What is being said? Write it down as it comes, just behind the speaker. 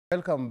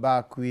Welcome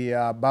back. We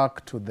are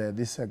back to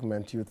this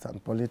segment, Youth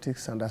and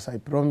Politics, and as I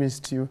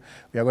promised you,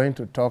 we are going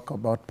to talk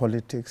about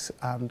politics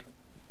and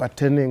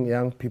pertaining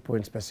young people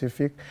in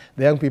specific,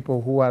 the young people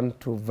who want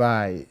to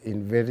vie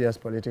in various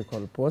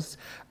political posts.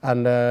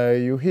 And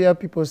you hear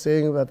people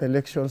saying that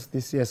elections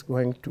this year is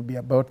going to be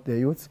about the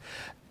youth.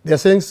 They're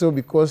saying so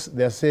because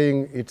they're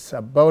saying it's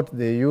about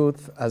the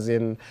youth, as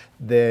in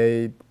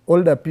the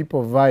older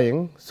people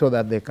vying so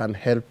that they can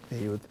help the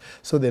youth.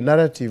 So the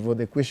narrative or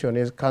the question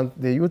is, can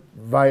the youth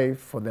vie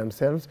for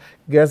themselves,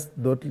 get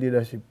those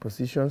leadership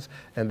positions,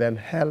 and then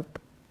help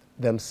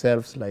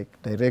themselves, like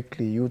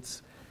directly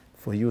youths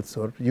for youths,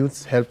 or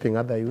youths helping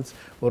other youths,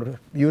 or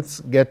youths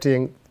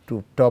getting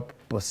to top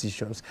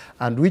positions?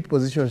 And which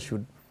positions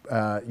should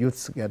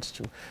youths get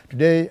to?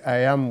 Today I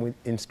am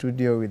in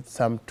studio with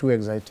two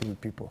exciting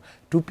people.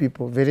 Two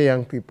people, very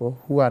young people,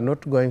 who are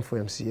not going for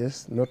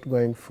MCS, not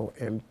going for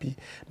MP,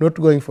 not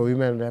going for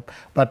women rep,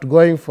 but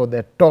going for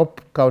the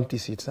top county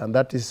seats, and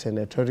that is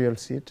senatorial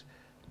seat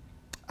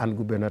and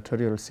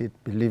gubernatorial seat,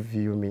 believe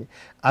you me,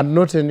 and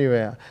not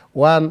anywhere.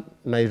 One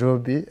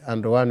Nairobi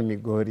and one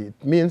Migori.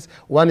 It means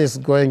one is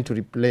going to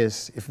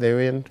replace, if they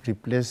win,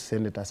 replace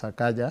Senator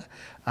Sakaja,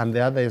 and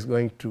the other is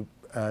going to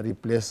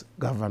replace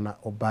Governor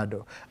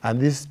Obado. And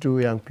these two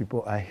young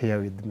people are here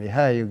with me.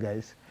 How are you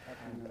guys?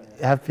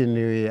 Happy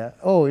New Year.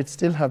 Oh, it's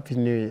still Happy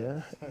New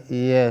Year.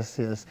 Yes,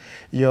 yes.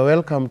 You're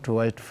welcome to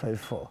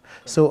Y254.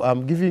 So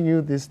I'm giving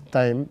you this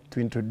time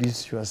to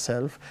introduce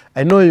yourself.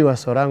 I know you are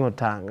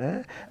Sorangotang.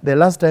 Eh? The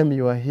last time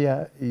you were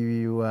here,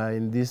 you were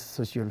in these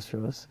social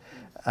shows.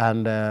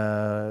 And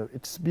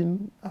it's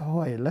been a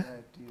while. Eh?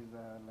 It is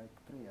like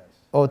 3 years.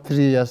 Oh, 3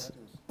 years.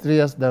 3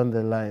 years down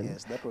the line.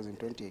 Yes, that was in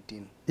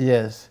 2018.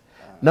 Yes.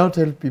 Now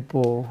tell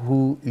people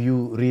who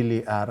you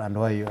really are and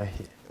why you are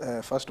here.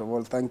 First of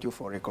all, thank you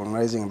for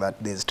recognizing that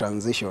there's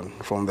transition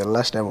from the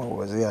last time I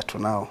was here to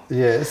now.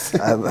 Yes.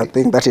 I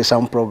think that is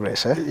some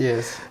progress. Eh?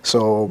 Yes.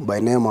 So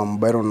by name, I'm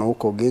Byron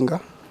Nauko Ginga,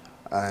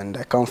 and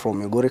I come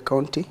from Migori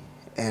County,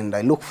 and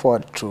I look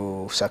forward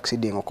to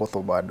succeeding Okoth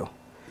Obado.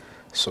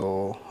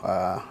 So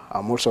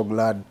I'm also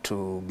glad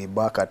to be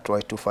back at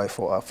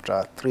Y254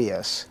 after 3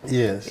 years.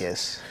 Yes.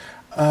 Yes.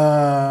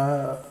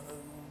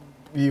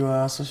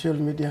 Your social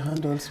media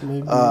handles,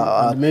 maybe,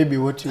 and maybe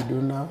what you do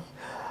now?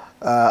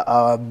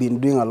 I've been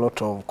doing a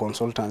lot of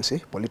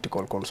consultancy,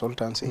 political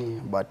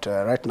consultancy, but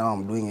right now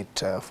I'm doing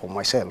it for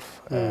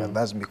myself.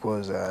 That's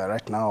because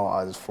right now,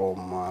 as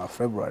from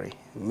February,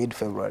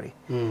 mid-February,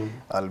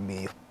 I'll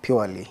be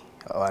purely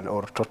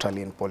or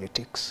totally in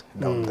politics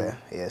down there,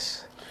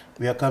 yes.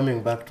 We are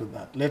coming back to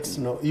that. Let's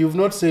know. You've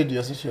not said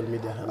your social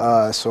media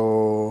handles.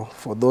 So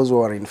for those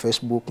who are in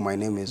Facebook, my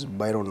name is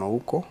Byron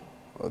Nauko.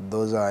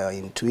 Those are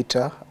in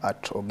Twitter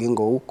at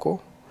Ogingo Uko.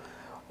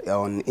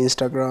 On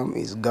Instagram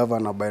is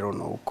Governor Byron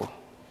Nauko.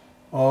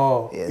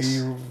 Oh, yes.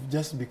 You've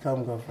just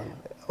become governor.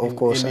 Of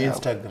course, in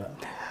Instagram.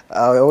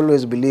 I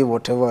always believe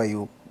whatever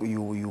you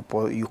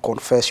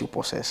confess, you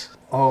possess.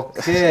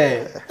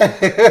 Okay.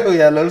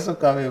 We are also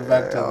coming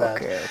back to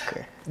that.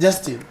 Okay.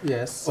 Justin,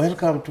 yes.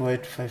 Welcome to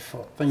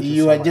Y254. Thank you.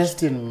 You so are much.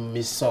 Justin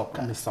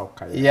Misoka.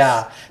 Misoka, yes.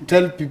 Yeah.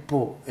 Tell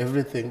people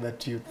everything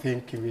that you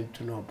think you need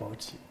to know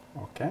about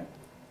you. Okay.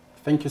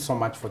 Thank you so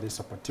much for this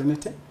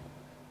opportunity.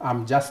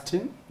 I'm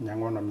Justin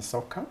Nyangono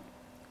Misoka,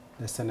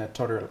 the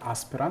senatorial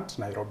aspirant,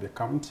 Nairobi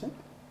County,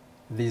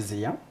 this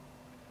year.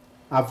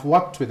 I've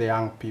worked with the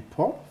young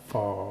people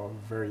for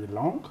very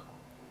long.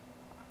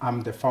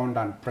 I'm the founder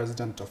and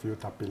president of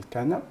Youth Appeal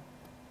Kenya.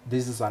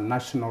 This is a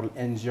national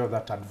NGO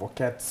that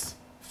advocates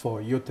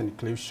for youth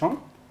inclusion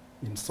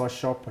in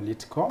social,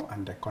 political,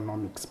 and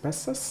economic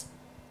spaces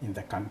in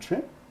the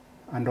country.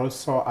 And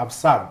also I've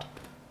served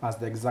as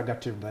the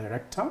executive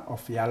director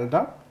of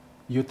YALDA,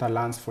 Youth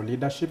Alliance for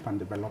Leadership and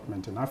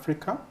Development in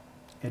Africa,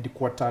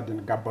 headquartered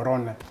in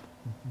Gaborone,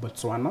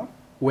 Botswana,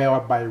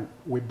 whereby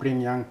we bring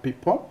young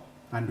people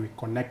and we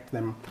connect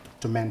them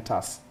to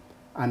mentors.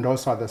 And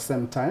also at the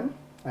same time,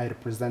 I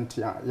represent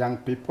young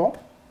people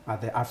at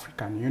the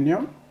African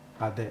Union,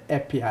 at the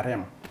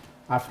APRM,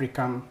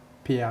 African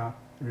Peer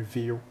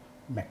Review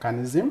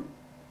Mechanism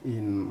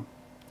in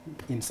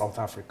South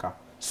Africa.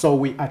 So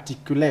we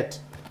articulate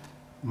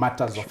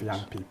matters of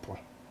young people.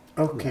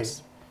 Okay.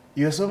 Yes.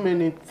 You are so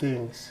many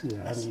things,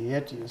 yes. And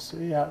yet you're so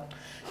young.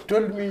 You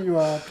told me you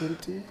are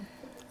 20?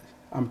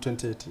 I'm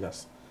 28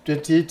 years.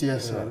 28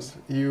 years old.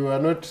 You are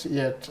not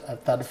yet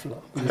at third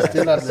floor. You're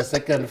still at the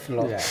second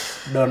floor. Yeah.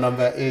 Door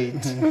number 8.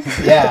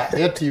 Yeah,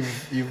 yet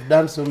you've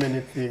done so many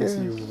things.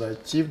 Yes. You've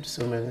achieved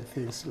so many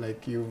things.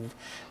 Like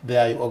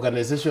there are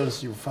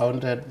organizations you've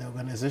founded, the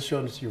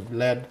organizations you've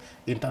led,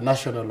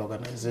 international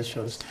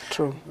organizations.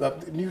 True.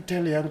 Can you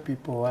tell young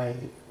people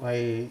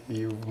why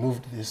you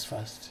moved this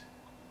fast?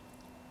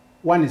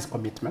 One is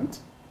commitment.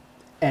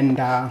 And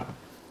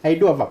I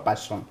do have a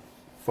passion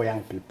for young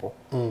people,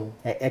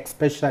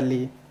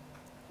 especially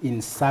in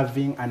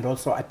serving and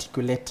also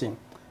articulating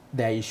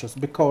their issues,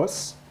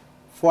 because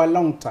for a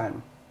long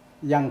time,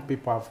 young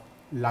people have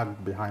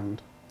lagged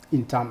behind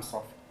in terms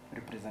of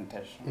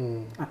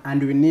representation.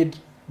 And we need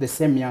the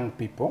same young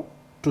people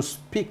to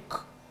speak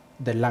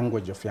the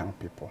language of young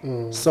people.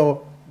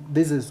 So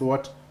this is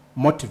what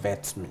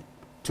motivates me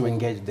to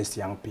engage these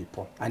young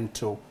people and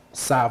to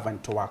serve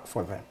and to work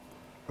for them.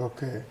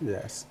 Okay.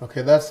 Yes.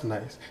 Okay, that's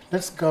nice.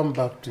 Let's come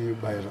back to you,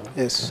 Byron.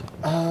 Yes.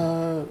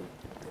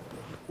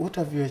 What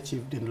have you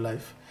achieved in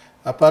life?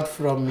 Apart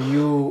from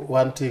you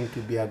wanting to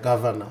be a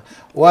governor,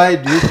 why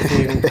do you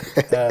think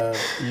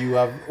you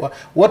have,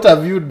 what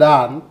have you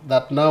done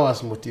that now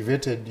has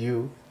motivated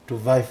you to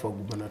vie for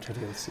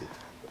gubernatorial seat?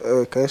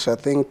 Okay, so I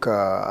think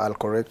I'll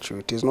correct you.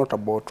 It is not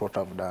about what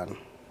I've done.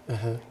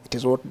 It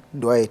is what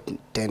do I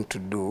intend to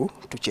do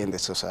to change the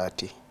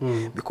society.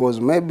 Because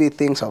maybe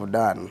things I've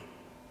done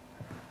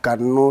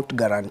cannot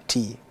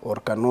guarantee or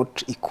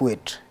cannot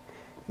equate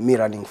me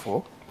running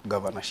for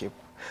governorship.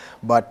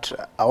 But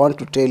I want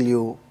to tell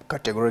you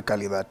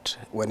categorically that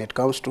when it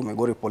comes to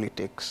Migori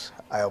politics,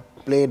 I have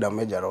played a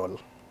major role.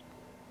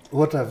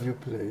 What have you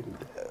played?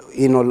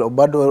 In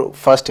Olobado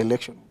first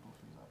election,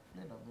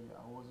 I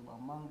was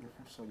among the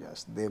foot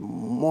soldiers, the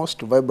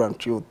most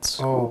vibrant youths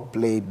who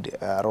played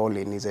a role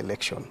in his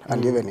election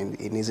and even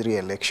in his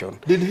re-election.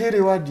 Did he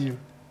reward you?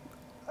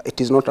 It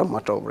is not a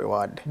matter of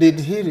reward. Did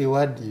he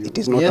reward you? It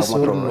is not yes a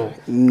matter or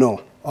of no?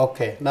 No.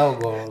 Okay, now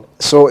go on.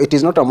 So it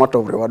is not a matter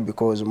of reward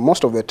because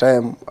most of the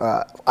time,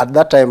 at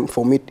that time,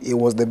 for me, it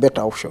was the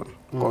better option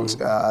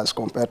as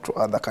compared to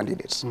other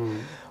candidates.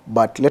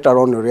 But later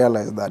on, you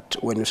realize that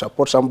when you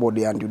support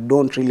somebody and you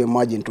don't really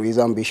merge into his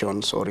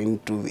ambitions or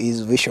into his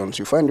visions,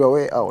 you find your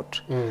way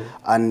out.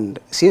 And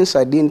since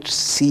I didn't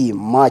see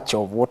much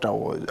of what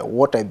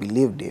I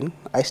believed in,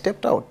 I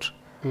stepped out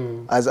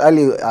as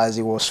early as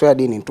he was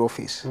swearing into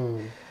office.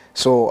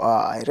 So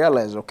I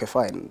realized, okay,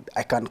 fine,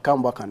 I can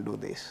come back and do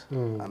this.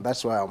 And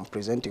that's why I'm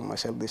presenting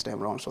myself this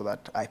time around, so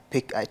that I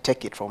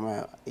take it from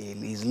where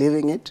he's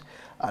leaving it,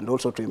 and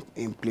also to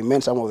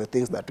implement some of the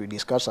things that we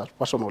discussed at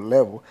personal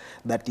level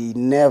that he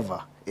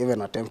never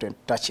even attempted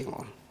touching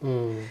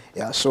on.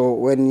 Yeah, so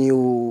when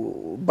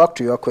you, back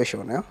to your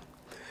question,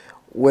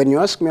 when you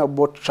ask me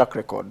about track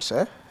records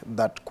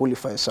that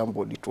qualify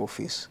somebody to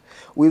office,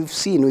 we've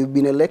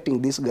been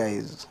electing these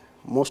guys,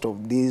 most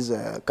of these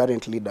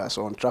current leaders,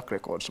 on track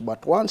records.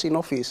 But once in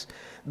office,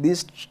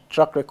 these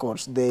track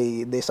records,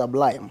 they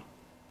sublime.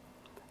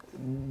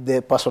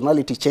 The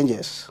personality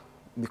changes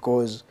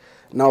because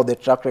now the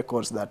track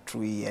records that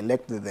we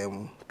elected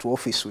them to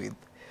office with,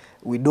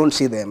 we don't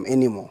see them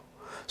anymore.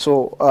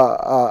 So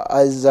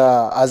as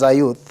a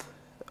youth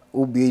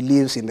who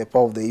believes in the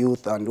power of the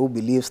youth and who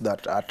believes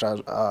that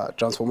a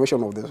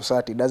transformation of the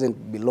society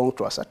doesn't belong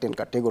to a certain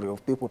category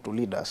of people to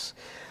lead us,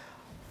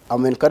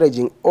 I'm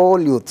encouraging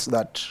all youths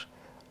that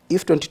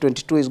if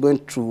 2022 is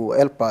going to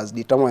help us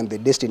determine the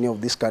destiny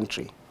of this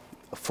country,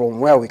 from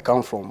where we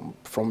come from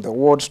the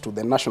wards to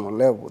the national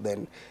level,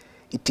 then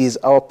it is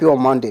our pure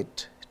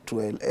mandate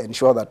to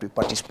ensure that we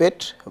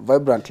participate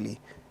vibrantly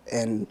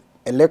and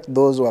elect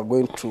those who are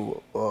going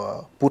to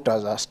put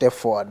us a step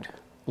forward.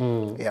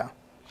 Yeah.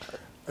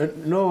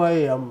 No, why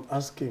I'm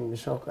asking,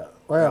 Mishoka,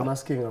 why I'm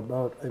asking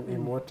about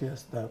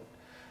Emotius, that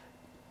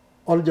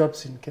all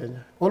jobs in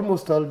Kenya,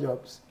 almost all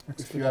jobs,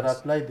 if you are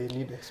applied, they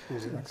need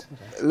experience.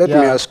 Let me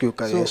ask you,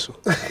 Kayesu.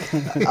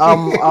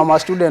 I'm a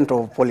student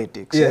of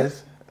politics.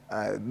 Yes.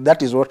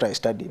 That is what I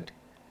studied,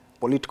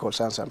 political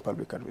science and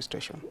public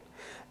administration.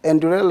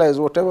 And you realize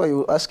whatever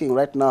you're asking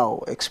right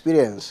now,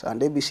 experience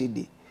and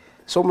ABCD,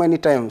 so many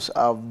times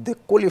have the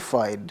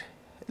qualified,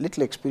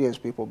 little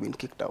experienced people been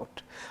kicked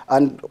out.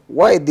 And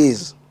why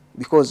this?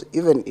 Because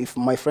even if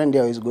my friend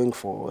here is going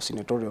for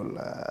senatorial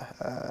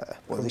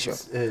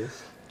position,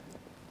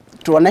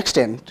 to an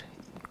extent,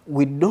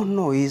 we don't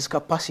know his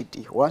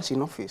capacity once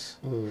in office.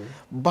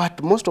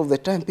 But most of the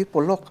time,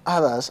 people lock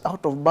others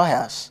out of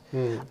bias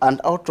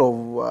and out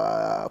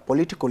of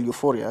political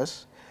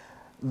euphorias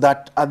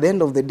that at the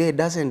end of the day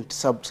doesn't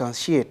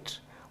substantiate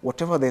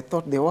whatever they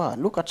thought they were.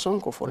 Look at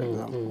Sonko, for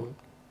example.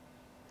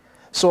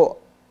 So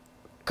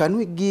can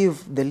we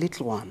give the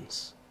little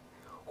ones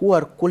who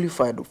are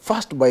qualified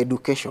first by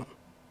education,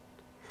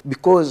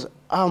 because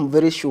I'm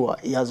very sure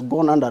he has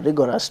gone under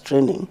rigorous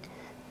training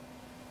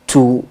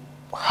to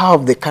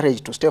have the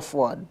courage to step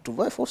forward to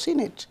vie for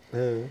Senate.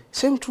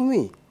 Same to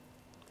me.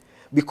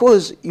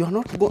 Because you're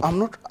not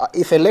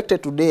if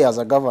elected today as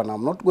a governor,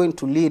 I'm not going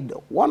to lead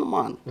one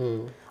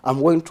man.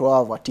 I'm going to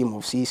have a team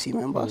of CEC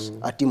members,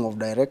 a team of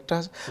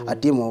directors, a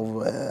team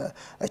of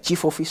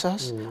chief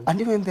officers,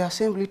 and even the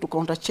assembly to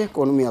counter-check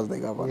on me as the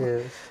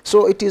governor.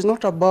 So it is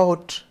not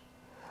about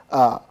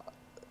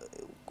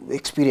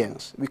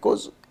experience,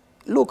 because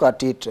look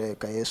at it,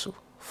 Kayesu,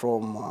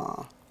 from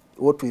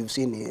what we've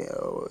seen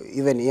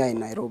even here in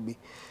Nairobi.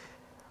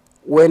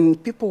 When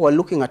people were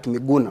looking at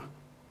Miguna,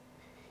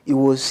 he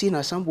was seen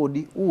as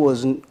somebody who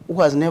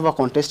has never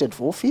contested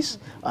for office,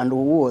 and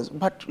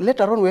but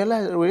later on we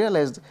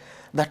realized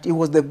that he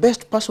was the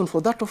best person for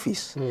that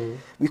office,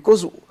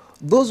 because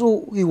those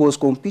who he was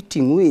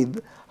competing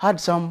with had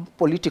some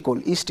political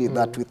history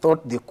that we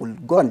thought they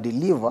could go and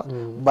deliver,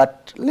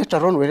 but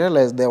later on we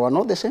realized they were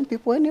not the same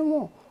people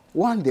anymore.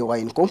 One, they were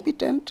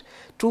incompetent.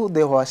 Two,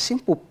 they were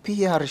simple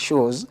PR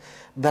shows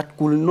that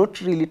could not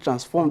really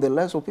transform the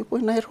lives of people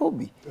in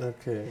Nairobi.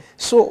 Okay.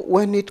 So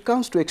when it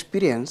comes to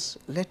experience,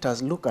 let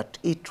us look at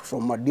it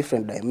from a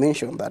different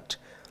dimension, that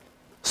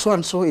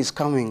so-and-so is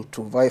coming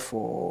to vie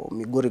for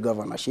Migori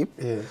governorship,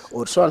 Yes.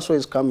 or so-and-so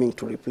is coming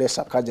to replace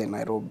Sakaja in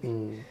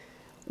Nairobi.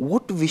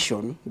 What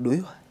vision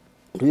do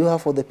you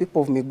have for the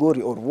people of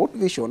Migori, or what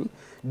vision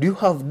do you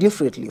have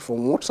differently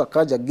from what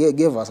Sakaja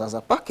gave us as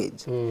a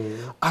package?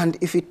 And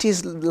if it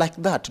is like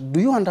that, do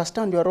you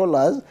understand your role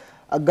as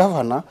a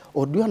governor,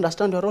 or do you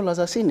understand your role as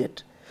a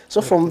Senate? So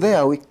from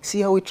there, we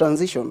see how we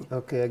transition.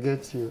 Okay, I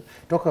get you.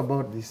 Talk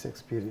about this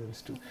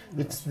experience too.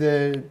 It's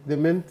the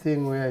main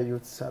thing where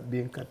youths are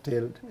being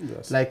curtailed.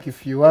 Yes. Like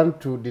if you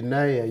want to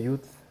deny a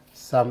youth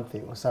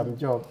something or some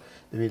job,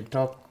 they will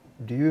talk,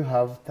 do you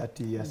have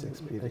 30 years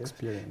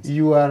experience?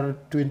 You are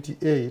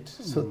 28,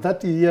 so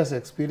 30 years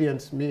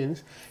experience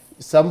means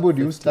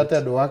somebody who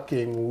started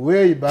working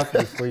way back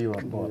before you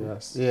were born.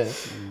 Yes.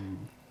 Yes.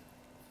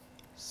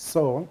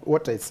 So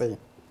what I say,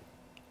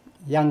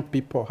 young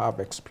people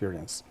have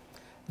experience.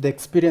 The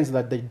experience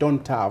that they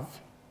don't have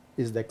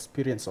is the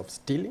experience of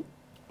stealing,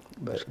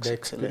 the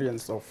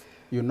experience of,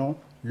 you know,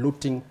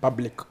 looting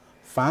public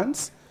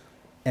funds,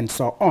 and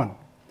so on.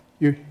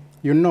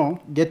 You know,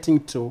 getting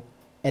to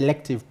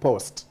elective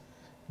post,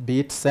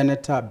 be it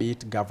senator, be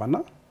it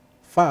governor.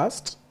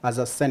 First, as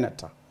a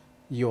senator,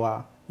 you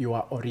are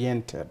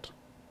oriented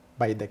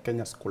by the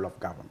Kenya School of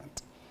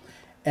Government.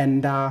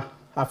 And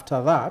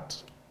after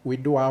that, we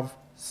do have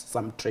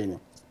some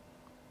training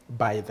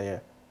by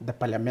the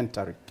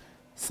Parliamentary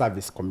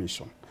Service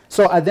Commission.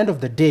 So at the end of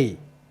the day,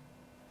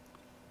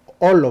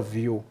 all of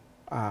you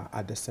are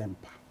at the same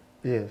path.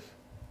 Yes.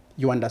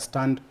 You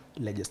understand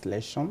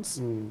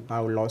legislations,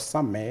 how laws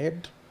are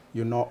made,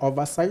 you know,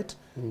 oversight,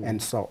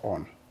 and so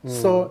on.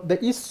 So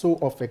the issue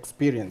of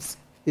experience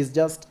is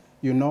just,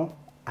 you know,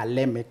 a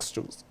lame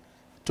excuse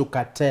to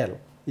curtail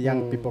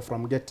young people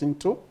from getting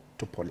to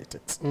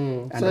politics.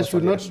 And so I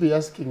should not be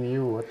asking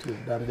you what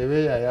you've done, the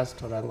way I asked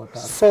Orangotan.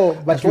 So,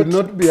 but I should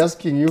not be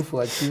asking you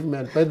for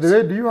achievement. By the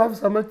way, do you have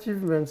some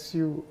achievements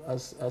you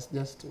as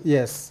just?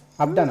 Yes,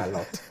 I've done a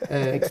lot,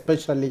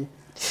 especially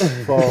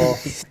for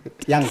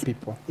young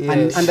people.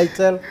 Yes. And I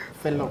tell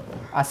fellow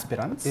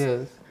aspirants,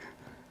 Yes.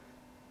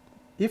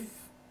 if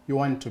you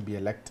want to be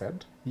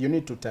elected, you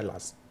need to tell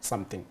us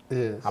something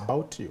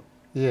about you.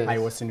 Yes. I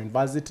was in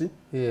university,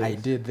 Yes. I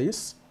did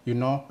this, you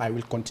know, I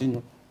will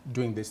continue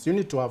doing this. You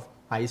need to have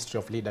a history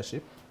of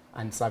leadership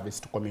and service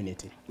to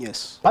community.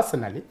 Yes.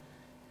 Personally,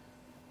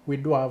 we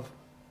do have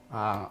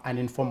an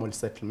informal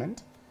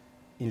settlement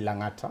in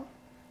Langata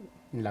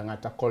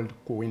called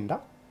Kuwinda.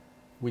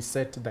 We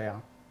set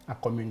there a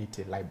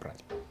community library.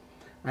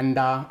 And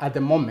at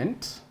the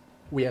moment,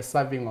 we are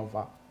serving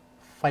over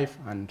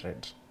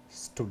 500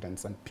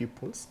 students and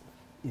pupils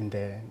in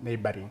the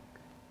neighboring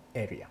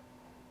area.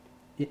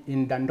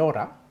 In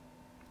Dandora,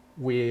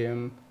 we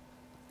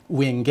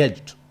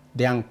engaged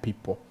the young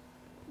people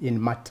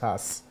in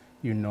matters,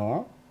 you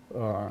know,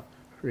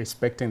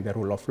 respecting the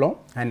rule of law,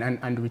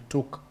 and we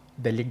took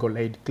the legal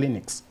aid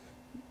clinics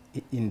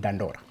in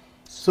Dandora.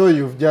 So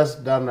you've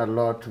just done a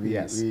lot.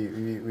 Yes.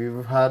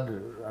 We've had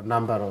a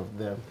number of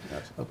them.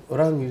 Yes.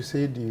 Orang, you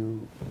said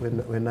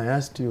when I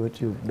asked you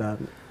what you've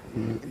done,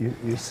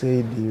 you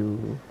said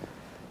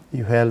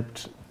you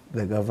helped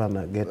the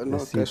governor get the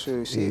seat. So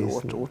you see,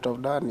 what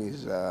I've done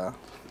is I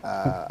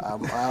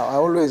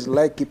always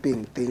like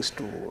keeping things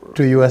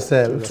to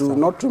yourself.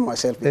 Not to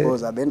myself,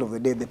 because at the end of the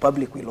day, the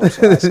public will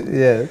also ask me.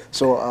 Yes.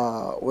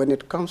 So when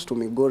it comes to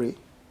Migori,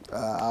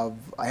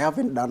 I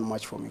haven't done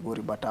much for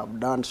Migori, but I've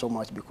done so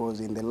much because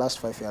in the last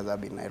 5 years I've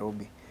been in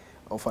Nairobi,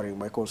 offering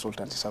my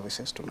consultancy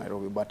services to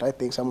Nairobi. But I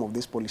think some of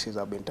these policies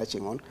I've been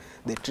touching on,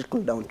 they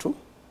trickle down to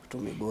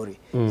Migori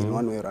in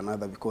one way or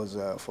another, because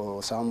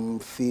for some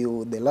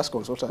few, the last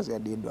consultancy I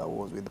did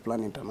was with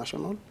Plan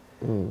International,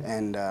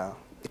 and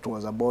it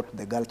was about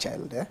the girl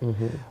child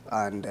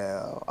and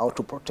how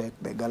to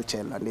protect the girl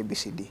child and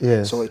ABCD.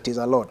 Yes. So it is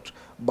a lot.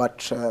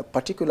 But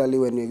particularly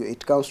when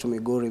it comes to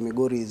Migori,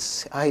 Migori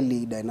is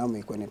highly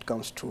dynamic when it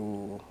comes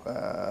to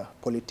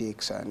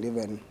politics, and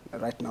even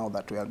right now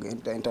that we are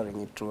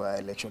entering into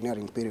an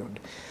electioneering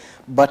period.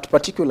 But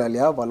particularly,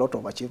 I have a lot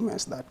of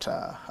achievements that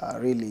are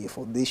really,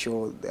 for this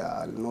show, they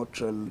are not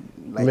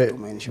like to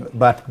mention.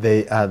 But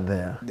they are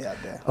there. They are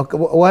there. Okay,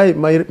 why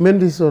my main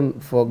reason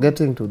for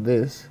getting to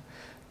this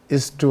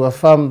is to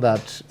affirm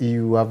that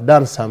you have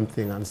done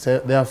something, and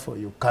therefore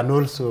you can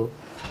also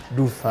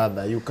do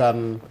further. You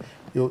can,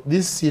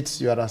 these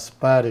seats you are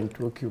aspiring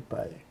to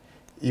occupy,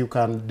 you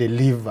can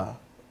deliver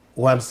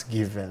once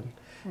given.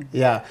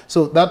 Yeah,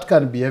 so that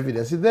can be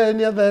evidence. Is there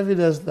any other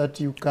evidence that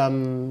you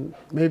can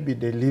maybe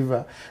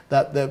deliver,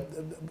 that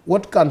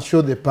what can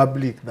show the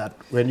public that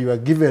when you are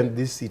given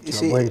this seat,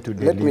 you are going to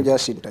deliver? Let me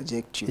just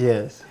interject you.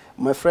 Yes.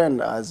 My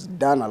friend has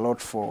done a lot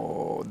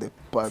for the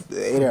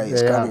area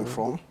he's coming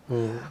from.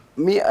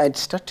 Me, I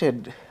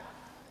started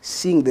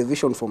seeing the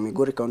vision for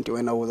Migori County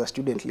when I was a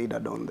student leader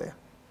down there.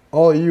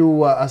 Oh, you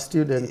were a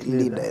student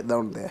leader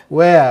down there.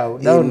 Where?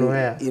 Down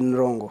where? In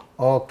Rongo.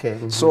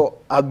 Okay. So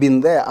I've been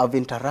there, I've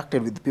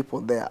interacted with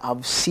people there,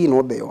 I've seen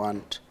what they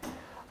want.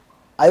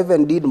 I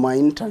even did my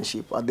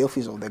internship at the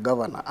office of the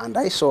governor, and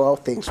I saw how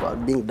things were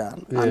being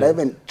done. Yeah. And I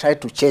even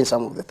tried to change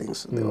some of the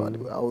things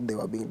how they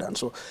were being done.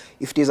 So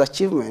if it is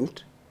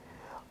achievement,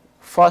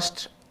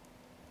 first,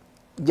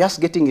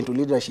 just getting into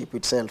leadership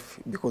itself,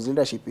 because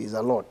leadership is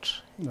a lot.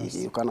 Yes.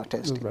 You can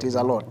attest. It is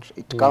a lot.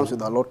 It comes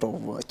with a lot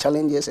of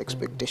challenges,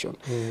 expectation.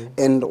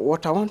 And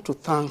what I want to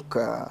thank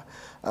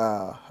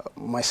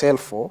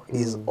myself for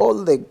is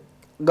all the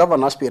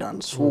governor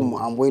aspirants whom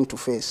I'm going to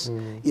face.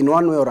 In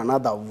one way or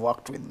another, I've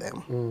worked with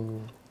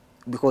them.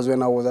 Because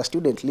when I was a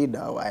student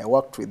leader, I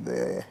worked with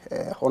the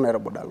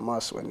Honorable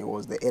Dalmas when he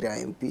was the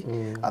area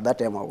MP. At that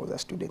time, I was a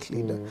student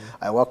leader.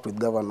 I worked with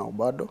Governor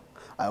Obado.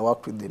 I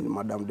worked with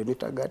Madam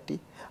Denita Gatti.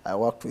 I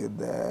worked with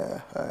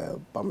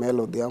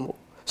Pamela Odhiambo.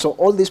 So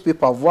all these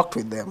people, I've worked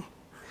with them.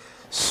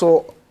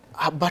 So,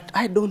 but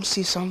I don't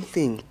see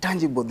something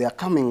tangible they are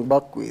coming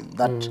back with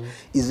that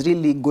is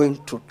really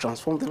going to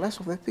transform the lives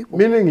of the people.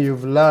 Meaning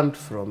you've learned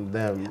from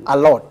them. A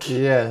lot.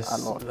 Yes. A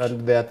lot.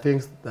 And there are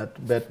things that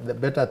the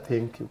better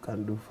thing you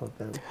can do for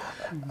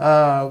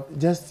them.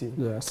 Justin,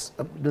 Yes.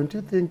 don't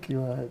you think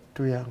you are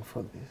too young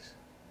for this?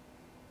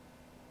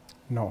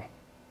 No.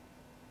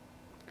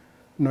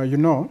 No, you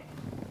know,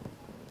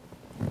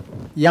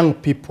 young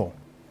people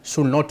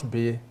should not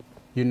be,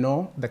 you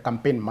know, the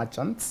campaign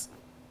merchants,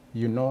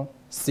 you know,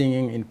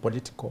 singing in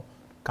political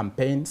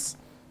campaigns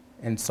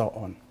and so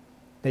on.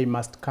 They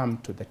must come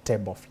to the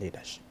table of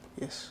leadership.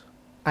 Yes.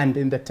 And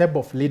in the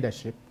table of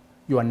leadership,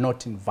 you are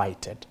not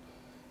invited.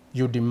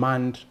 You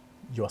demand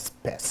your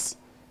space.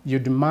 You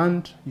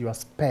demand your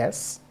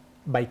space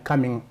by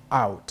coming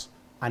out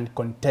and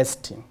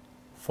contesting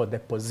for the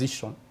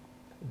position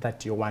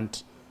that you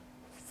want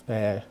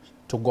to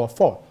go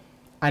for.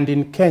 And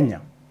in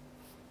Kenya,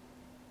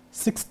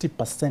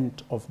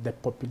 60% of the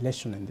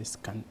population in this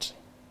country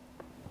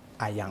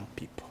are young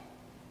people.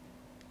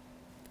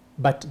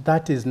 But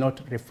that is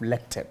not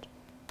reflected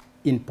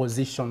in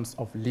positions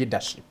of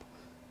leadership,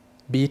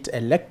 be it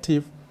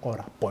elective or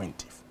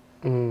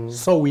appointive.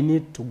 So we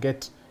need to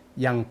get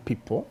young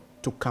people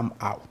to come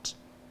out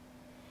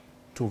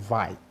to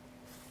vie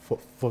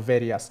for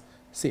various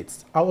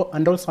seats.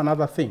 And also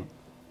another thing,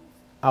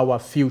 our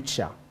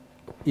future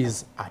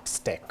is at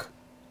stake.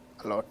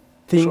 A lot.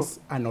 Things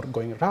are not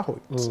going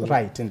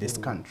right in this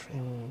country.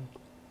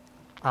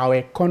 Our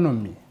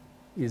economy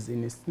is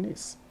in its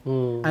knees.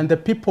 And the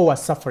people who are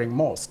suffering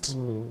most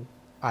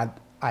are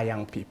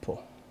young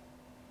people.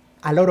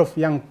 A lot of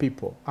young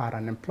people are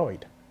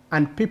unemployed.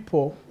 And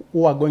people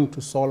who are going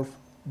to solve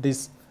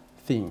these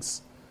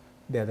things,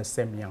 they're the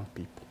same young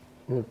people.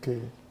 Okay.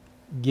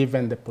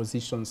 Given the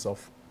positions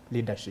of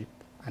leadership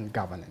and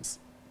governance,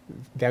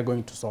 they're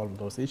going to solve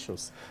those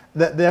issues.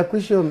 There are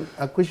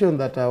a question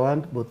that I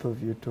want both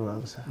of you to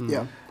answer.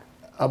 Yeah.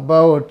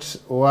 About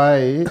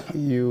why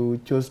you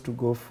chose to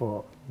go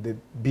for the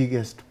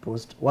biggest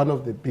post, one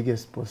of the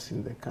biggest posts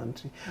in the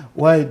country.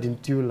 Why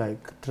didn't you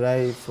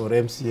try for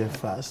MCA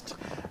first?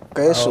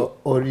 Okay, so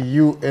or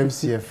you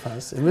MCA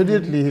first?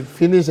 Immediately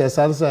finish as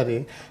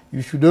answering,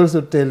 you should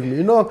also tell me.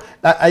 You know,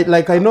 I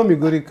know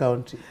Migori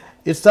County.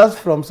 It starts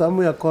from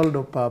somewhere called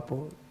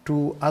Opapo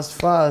to as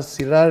far as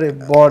Sirare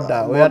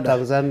border, where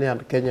Tanzania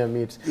and Kenya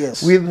meet.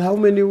 Yes. With how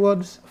many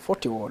wards?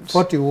 40 wards.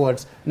 40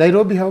 wards.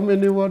 Nairobi, how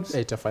many wards?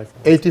 85.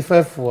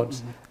 85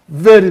 wards.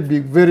 Very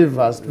big, very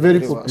vast, very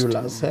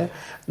populous.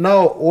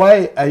 Now,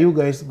 why are you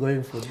guys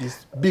going for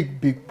these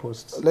big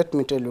posts? Let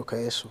me tell you,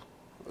 Kayesu,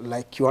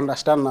 like you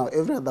understand now,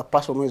 every other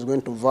person who is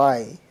going to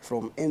vie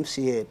from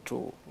MCA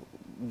to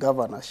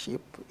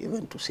governorship,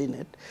 even to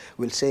Senate,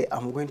 will say,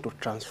 I'm going to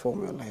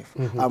transform your life.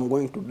 I'm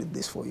going to do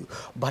this for you.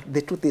 But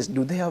the truth is,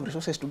 do they have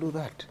resources to do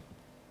that?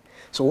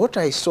 So what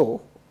I saw,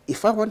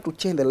 if I want to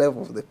change the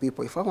level of the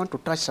people, if I want to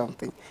touch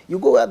something, you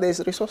go where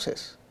there's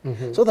resources.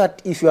 So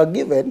that if you are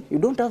given, you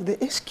don't have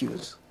the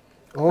excuse.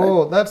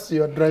 Oh, right? That's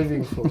your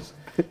driving force.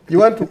 You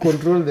want to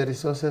control the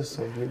resources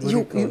of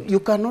the you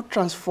cannot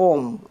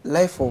transform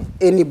life of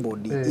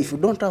anybody if you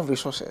don't have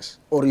resources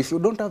or if you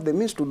don't have the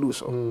means to do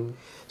so.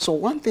 So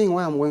one thing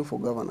why I'm going for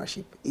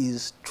governorship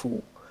is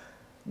to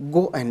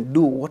go and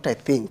do what I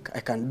think I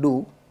can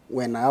do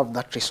when I have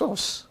that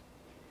resource.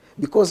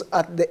 Because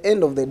at the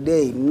end of the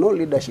day, no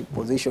leadership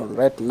position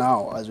right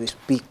now as we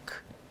speak,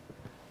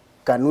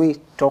 can we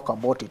talk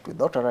about it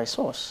without a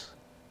resource?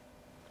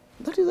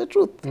 That is the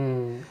truth.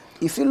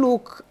 If you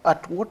look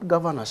at what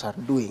governors are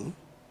doing,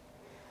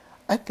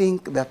 I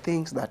think there are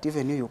things that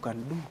even you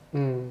can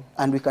do.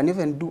 And we can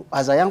even do,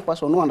 as a young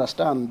person who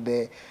understands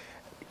the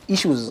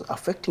issues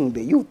affecting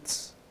the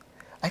youths,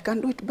 I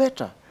can do it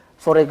better.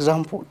 For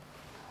example,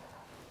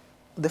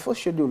 the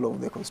first schedule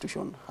of the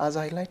Constitution has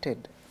highlighted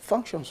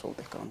functions of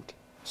the county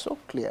so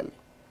clearly.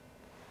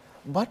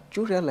 But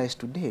you realize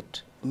to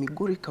date,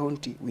 Migori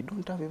County, we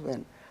don't have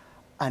even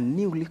a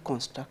newly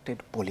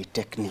constructed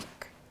polytechnic.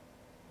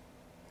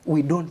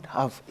 We don't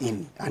have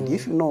any. And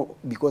if you know,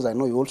 because I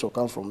know you also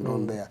come from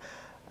down there,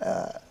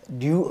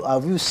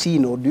 have you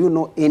seen or do you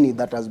know any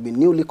that has been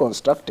newly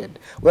constructed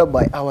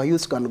whereby our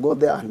youths can go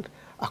there and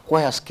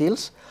acquire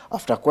skills?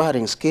 After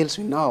acquiring skills,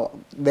 we now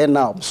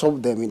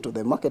absorb them into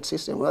the market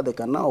system where they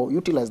can now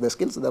utilize the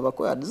skills they've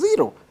acquired.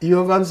 Zero. You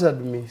have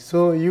answered me.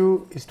 So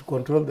you is to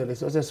control the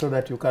resources so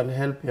that you can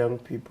help young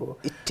people.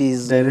 It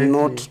is directly.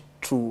 Not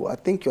true. I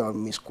think you are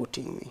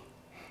misquoting me.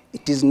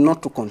 It is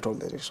not to control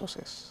the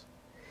resources.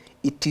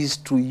 It is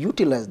to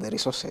utilize the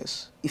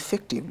resources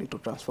effectively to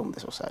transform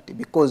the society.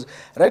 Because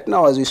right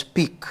now as we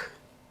speak,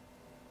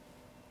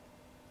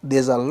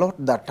 there's a lot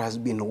that has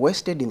been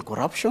wasted in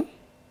corruption.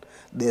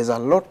 There's a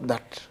lot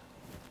that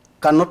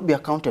cannot be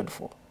accounted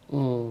for.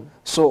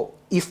 So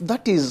if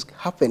that is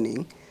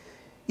happening,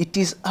 it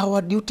is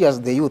our duty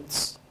as the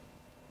youths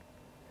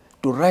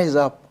to rise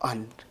up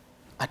and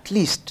at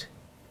least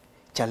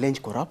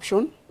challenge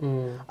corruption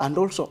and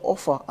also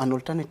offer an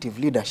alternative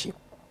leadership.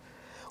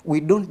 We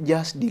don't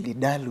just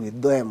dilly-dally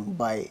with them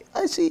by,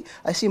 I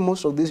see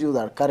most of these youth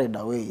are carried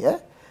away, yeah?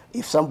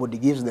 If somebody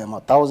gives them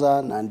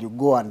 1,000 and you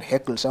go and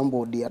heckle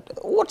somebody,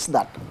 what's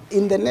that?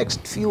 In the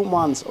next few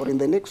months or in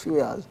the next few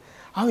years,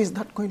 how is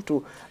that going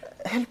to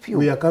help you?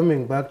 We are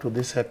coming back to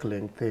this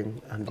heckling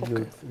thing and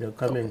youth. We are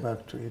coming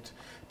back to it.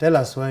 Tell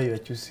us why you are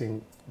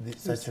choosing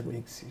such a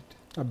big seat.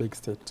 A big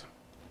state.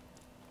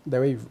 The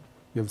way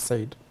you've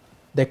said,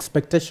 the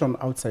expectation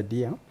outside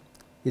here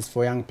is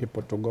for young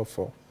people to go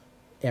for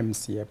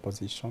MCA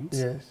positions.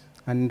 Yes.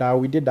 And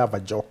we did have a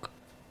joke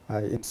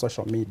in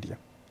social media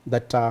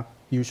that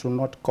you should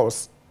not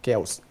cause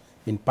chaos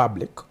in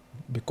public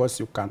because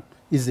you can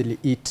easily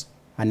eat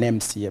an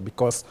MCA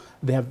because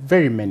there are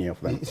very many of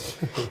them.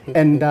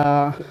 And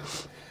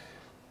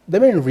the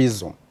main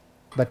reason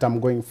that I'm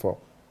going for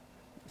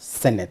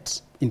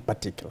Senate in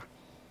particular,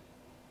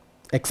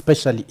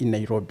 especially in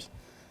Nairobi,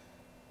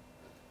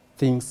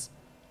 things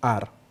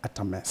are at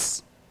a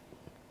mess.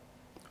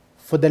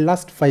 For the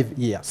last 5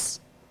 years,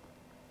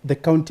 the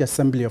County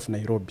Assembly of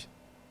Nairobi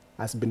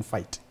has been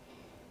fighting.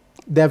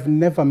 They have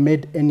never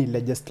made any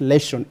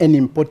legislation, any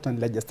important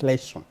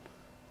legislation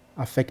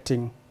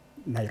affecting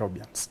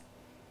Nairobians.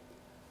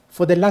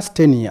 For the last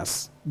 10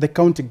 years, the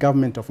county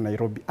government of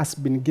Nairobi has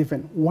been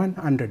given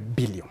 100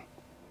 billion,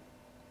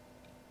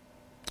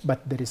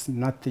 but there is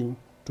nothing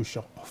to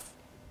show off.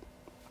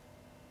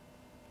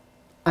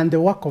 And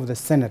the work of the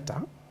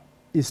senator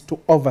is to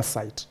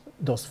oversight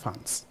those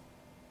funds.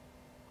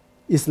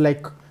 It's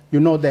like, you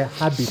know, the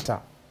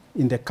habitat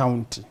in the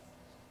county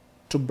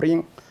to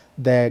bring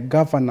the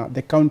governor,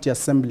 the county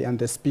assembly, and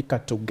the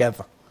speaker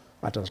together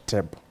at a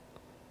table.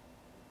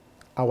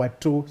 Our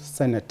 2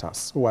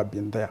 senators who have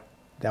been there,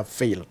 they have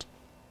failed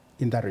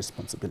in that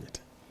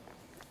responsibility.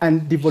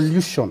 And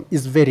devolution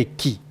is very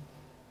key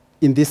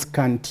in this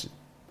country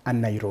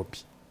and Nairobi.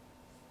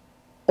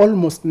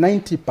 Almost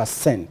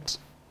 90%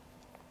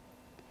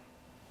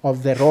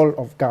 of the role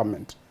of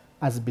government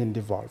has been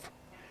devolved,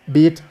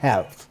 be it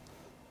health,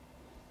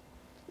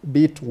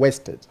 be it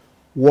wastage,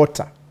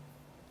 water,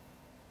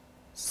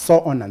 so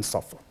on and so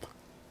forth.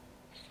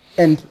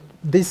 And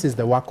this is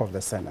the work of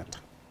the Senate,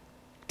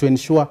 to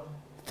ensure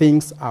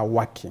things are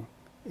working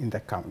in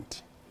the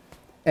county.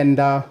 And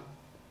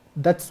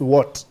that's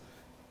what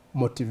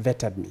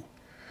motivated me.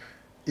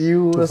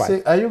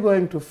 Are you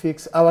going to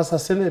fix, as a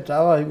senator,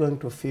 how are you going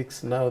to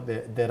fix now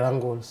the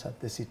wrangles at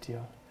the city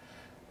hall?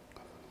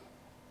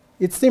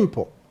 It's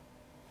simple.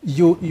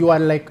 You are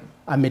like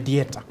a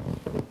mediator.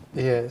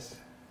 Yes.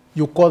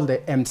 You call the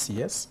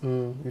MCS.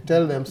 You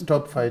tell them,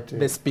 stop fighting.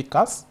 The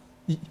speakers.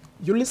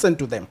 You listen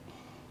to them.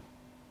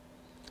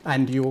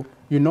 And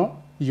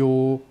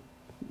you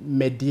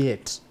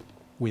mediate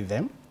with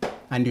them,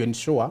 and you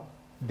ensure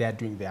they are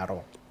doing their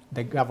role.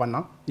 The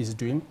governor is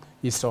doing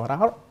his or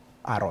her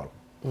role.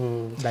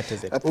 That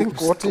is it. I think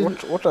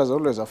what has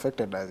always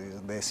affected us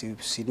is the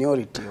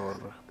seniority or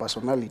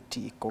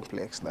personality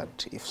complex,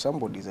 that if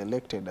somebody is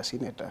elected a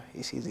senator,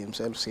 he sees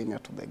himself senior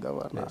to the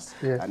governor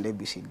and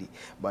ABCD.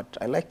 But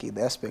I like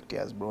the aspect he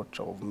has brought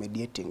of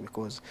mediating,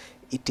 because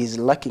it is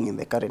lacking in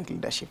the current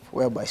leadership,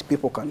 whereby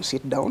people can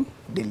sit down,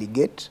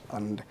 delegate,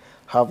 and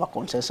have a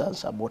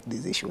consensus about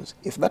these issues.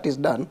 If that is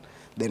done,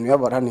 then we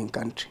have a running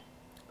country.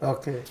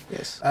 Okay.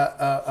 Yes.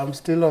 I'm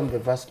still on the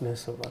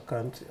vastness of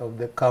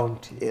the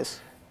county. Yes.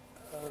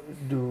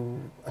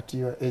 At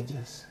your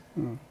ages,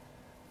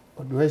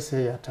 or do I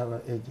say at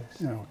our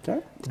ages?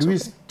 Okay. Do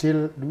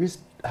we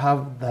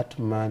have that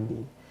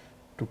money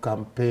to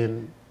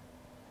campaign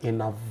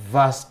in a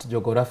vast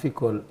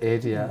geographical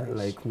area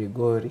like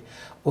Migori,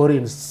 or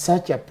in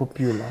such a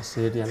populous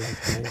area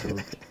like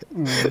Nairobi?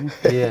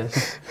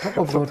 Yes.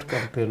 How about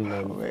campaign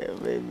money?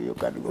 Maybe you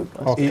can go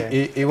first.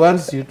 Okay. He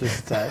wants you to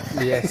start.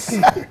 Yes.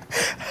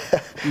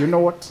 You know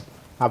what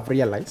I've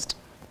realized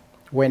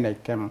when I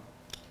came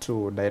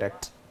to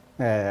direct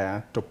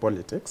to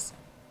politics?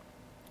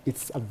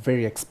 It's a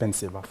very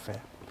expensive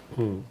affair.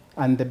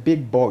 And the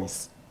big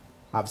boys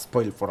have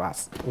spoiled for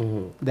us.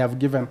 They have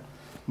given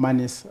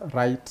monies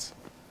right,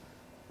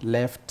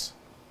 left,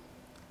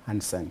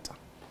 and center.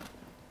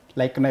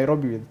 Like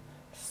Nairobi with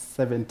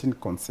 17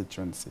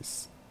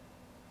 constituencies,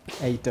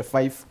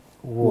 85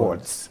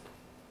 wards.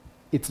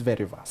 It's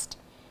very vast.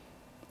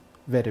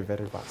 Very,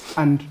 very vast.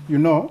 And, you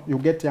know, you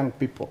get young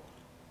people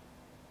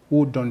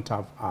who don't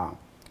have,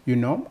 you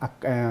know,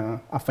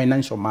 a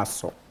financial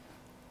muscle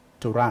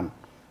to run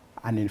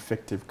an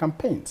effective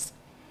campaigns.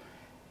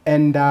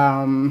 And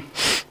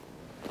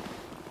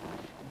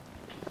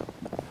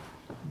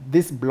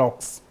this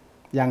blocks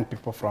young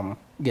people from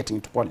getting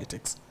into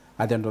politics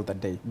at the end of the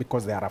day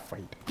because they are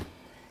afraid.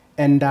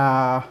 And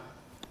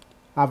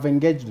I've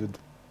engaged with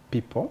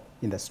people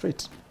in the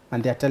street,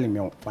 and they're telling me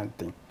one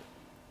thing.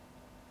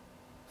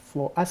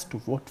 For us to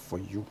vote for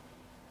you,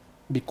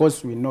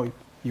 because we know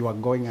you are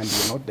going and you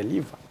will not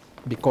deliver,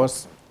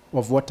 because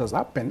of what has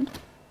happened,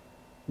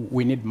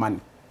 we need money.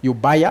 You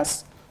buy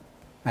us,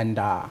 and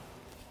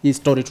hii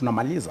story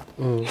tunamaliza.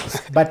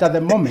 But at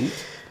the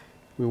moment,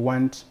 we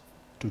want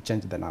to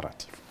change the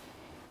narrative.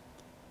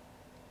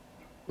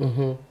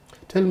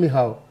 Tell me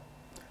how.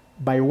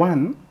 By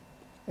one,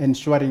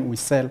 ensuring we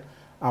sell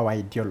our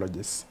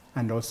ideologies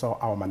and also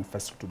our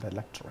manifesto to the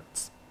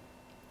electorates.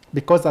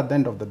 Because at the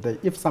end of the day,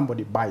 if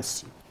somebody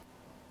buys you,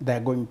 they're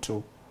going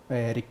to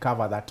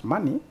recover that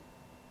money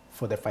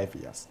for the 5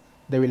 years.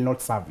 They will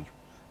not serve you.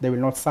 They will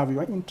not serve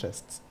your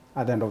interests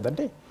at the end of the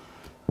day.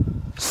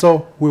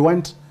 So we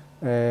want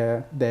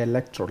the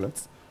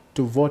electorates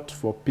to vote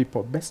for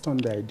people based on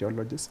their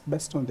ideologies,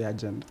 based on their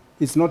agenda.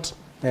 It's not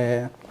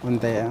on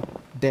their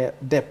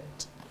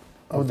depth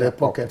of their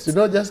pockets. You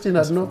know, Justin,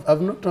 I've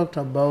not talked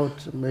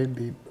about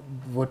maybe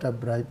voter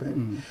bribery.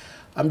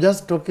 I'm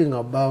just talking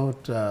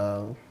about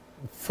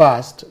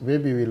first,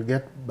 maybe we'll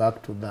get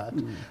back to that.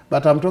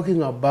 But I'm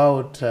talking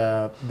about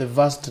the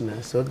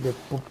vastness or the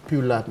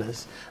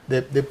popularness,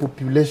 the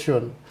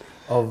population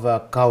of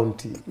a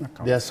county.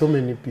 There are so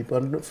many people.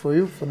 And for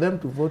them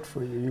to vote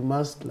for you, you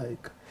must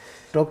like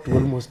talk to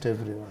almost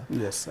everyone.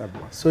 Yes,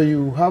 everyone. So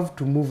you have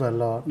to move a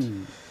lot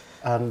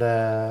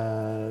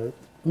and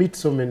meet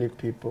so many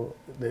people.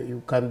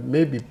 You can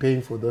maybe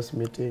paying for those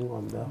meetings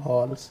on the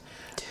halls,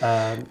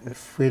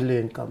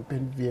 filling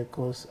campaign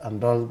vehicles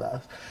and all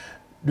that.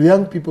 Do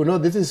young people know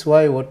this is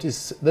why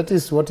that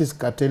is what is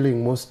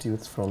curtailing most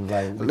youth from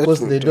vying, because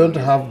they don't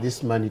have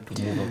this money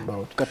to move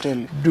about.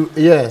 Curtail. Do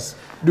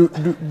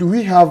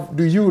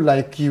you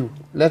like you,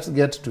 let's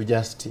get to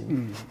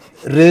Justin,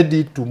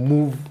 ready to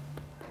move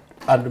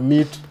and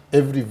meet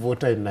every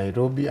voter in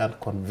Nairobi and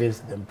convince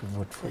them to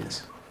vote for you?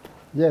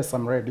 Yes,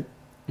 I'm ready.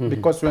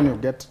 Because when you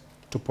get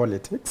to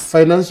politics,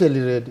 financially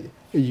ready,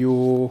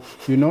 you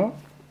know,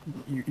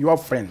 you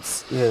have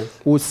friends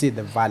who see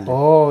the value.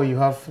 Oh, you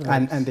have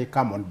friends. And they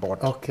come on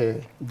board.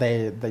 Okay.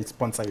 They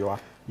sponsor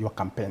your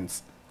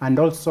campaigns. And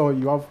also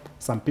you have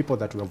some people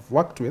that we have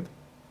worked with,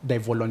 they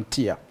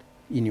volunteer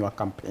in your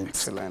campaigns.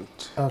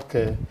 Excellent.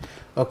 Okay.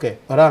 Okay.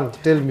 Orang,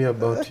 tell me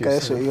about you. Okay,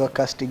 so you are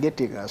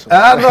castigating us. No,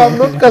 I'm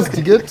not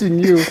castigating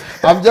you.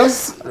 I'm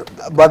just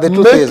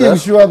making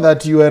sure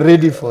that you are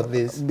ready for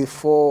this.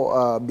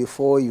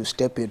 Before you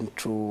step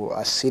into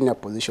a senior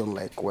position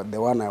like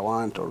the one I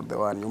want or the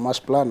one, you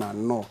must plan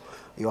and know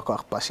your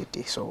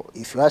capacity. So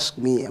if you ask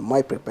me, am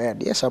I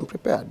prepared? Yes, I'm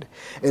prepared.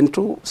 And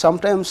two,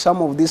 sometimes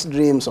some of these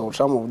dreams or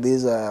some of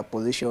these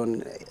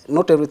positions,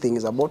 not everything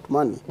is about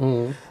money.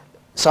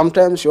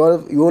 Sometimes you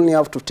only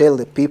have to tell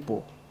the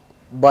people,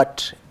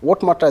 but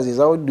what matters is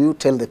how do you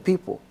tell the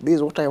people, this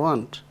is what I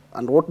want,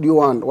 and what do you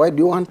want, why do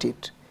you want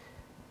it?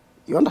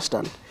 You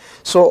understand?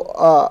 So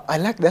I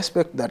like the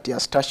aspect that he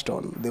has touched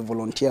on, the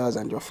volunteers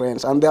and your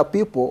friends, and there are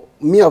people,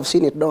 I've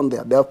seen it down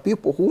there, there are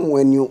people whom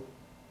when you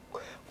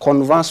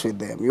converse with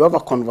them, you have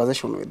a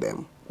conversation with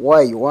them,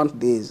 why you want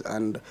this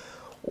and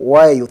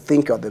why you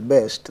think you're the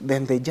best,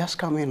 then they just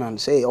come in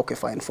and say, okay,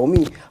 fine, for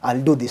me,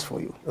 I'll do this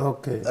for you.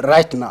 Okay.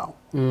 Right now.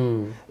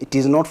 It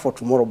is not for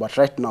tomorrow, but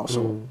right now.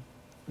 So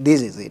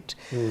this is it.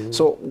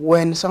 So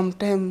when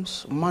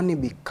sometimes money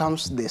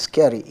becomes the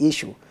scary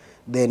issue,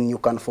 then you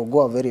can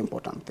forgo a very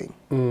important thing.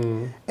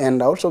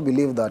 And I also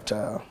believe that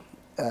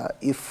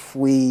if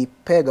we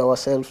peg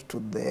ourselves to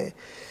the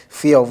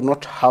fear of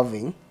not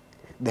having,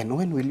 then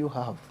when will you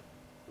have?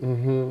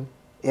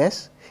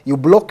 Yes? You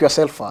block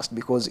yourself first,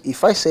 because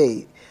if I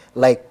say,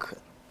 like,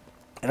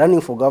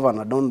 running for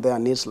governor down there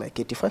needs like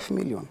 85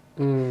 million.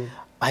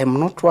 I'm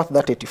not worth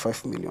that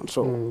 85 million.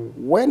 So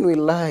when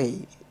will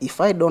if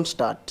I don't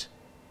start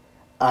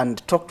and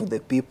talk to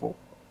the people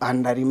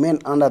and I remain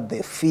under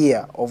the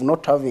fear of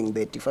not having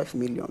the 85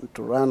 million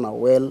to run a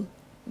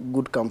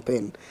good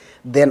campaign,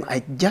 then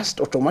I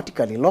just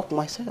automatically lock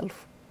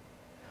myself.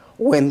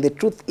 When the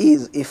truth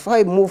is, if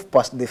I move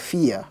past the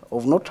fear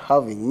of not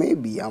having,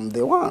 maybe I'm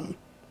the one.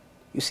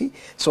 You see?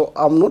 So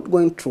I'm not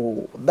going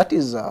to, that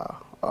is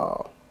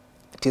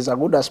it is a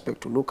good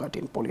aspect to look at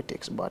in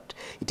politics, but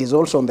it is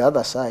also on the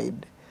other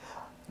side,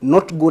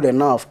 not good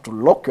enough to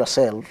lock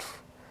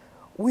yourself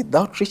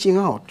without reaching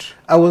out.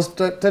 I was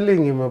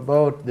telling him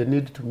about the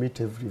need to meet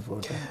every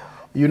voter.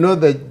 You know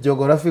the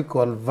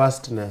geographical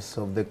vastness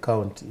of the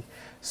county.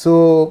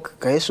 So,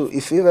 okay, so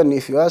if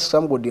you ask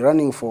somebody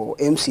running for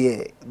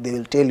MCA, they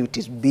will tell you it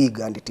is big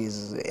and it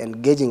is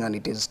engaging and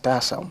it is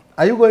tiresome.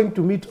 are you going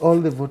to meet all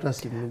the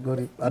voters in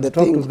Migori and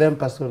talk to them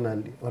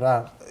personally?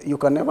 Or you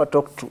can never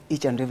talk to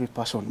each and every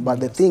person. But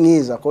the thing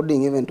is,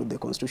 according even to the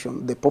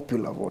Constitution, the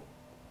popular vote,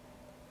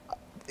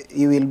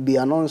 you will be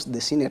announced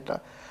the senator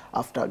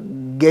after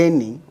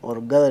gaining or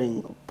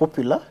gathering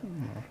popular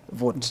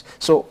votes.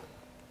 So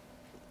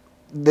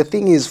the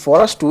thing is,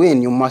 for us to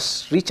win, you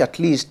must reach at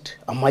least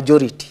a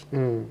majority.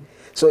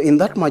 So in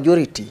that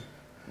majority,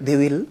 they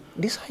will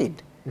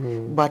decide.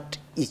 But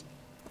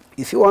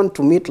if you want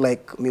to meet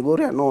like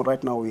Migori, I know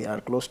right now we are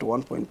close to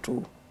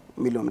 1.2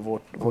 million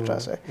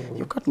voters.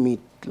 You can't meet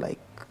like,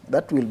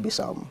 that will be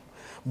some.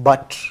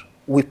 But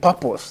we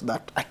purpose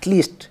that at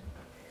least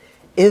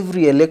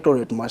every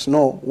electorate must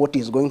know what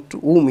is going to,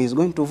 whom is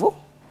going to vote.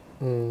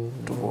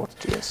 To vote,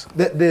 yes.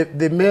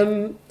 The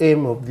main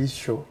aim of this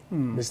show,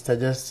 Mr.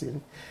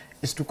 Justin,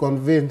 is to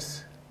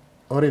convince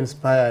or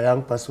inspire a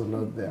young person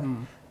out there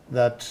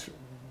that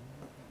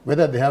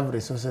whether they have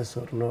resources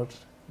or not,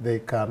 they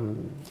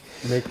can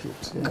make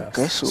it. Yeah.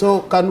 Okay,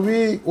 so can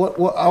we,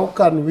 how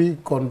can we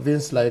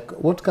convince, like,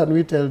 what can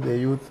we tell the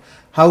youth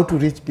how to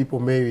reach people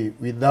maybe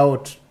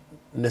without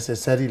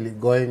necessarily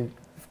going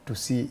to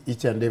see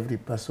each and every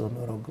person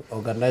or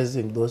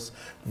organizing those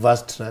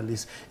vast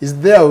rallies? Is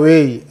there a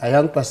way a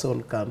young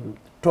person can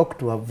talk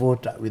to a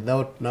voter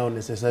without now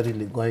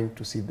necessarily going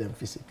to see them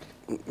physically?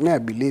 I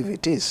believe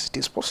it is. It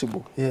is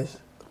possible. Yes.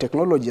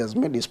 Technology has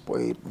made it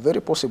very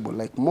possible.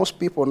 Like most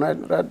people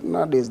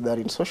nowadays, they're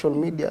in social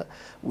media.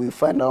 We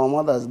find our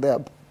mothers there.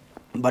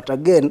 But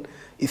again,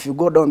 if you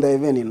go down there,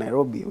 even in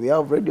Nairobi, we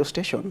have radio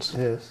stations.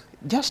 Yes.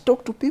 Just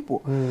talk to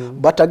people.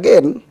 But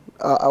again,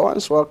 I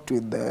once worked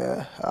with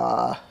a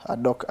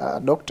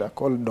doctor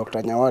called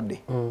Dr. Nyawade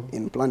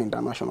in Plan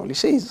International. He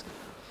says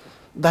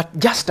that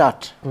just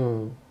start.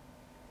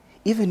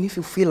 Even if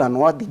you feel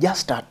unworthy,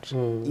 just start.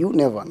 You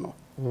never know.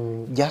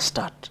 Just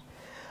start.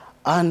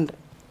 And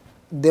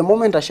the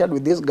moment I shared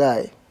with this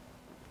guy,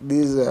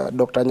 this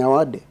Dr.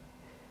 Nyawade,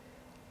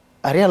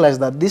 I realized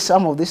that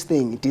some of this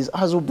thing, it is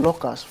us who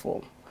block us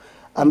from.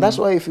 And that's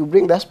why if you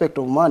bring the aspect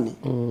of money,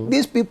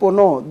 these people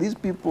know,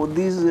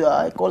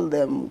 I call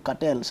them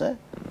cartels,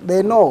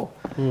 they know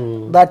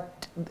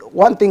that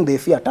one thing, they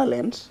fear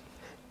talents,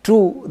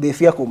 two, they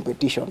fear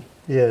competition.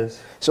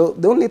 Yes. So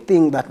the only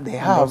thing that they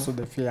have, And also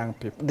they fear young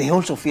people. They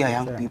also fear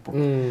young people.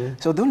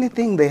 So the only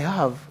thing they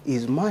have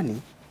is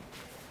money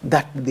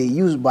that they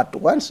use, but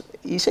once,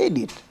 he said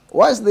it,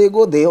 once they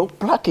go, they'll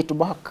pluck it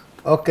back.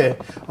 Okay,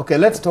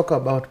 let's talk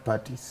about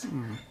parties.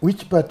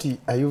 Which party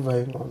are you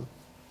vying on?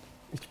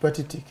 Which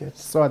party ticket?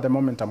 So at the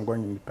moment, I'm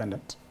going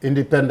independent.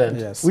 Independent?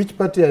 Yes. Which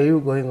party are you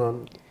going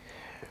on?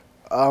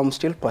 I'm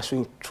still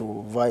pursuing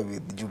to vie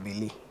with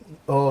Jubilee.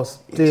 Oh,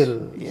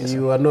 still? Yes,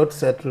 you are not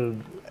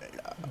settled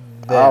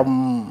there?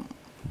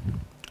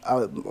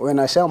 When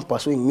I say I'm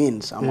pursuing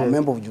means, I'm a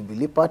member of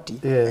Jubilee Party,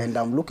 and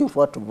I'm looking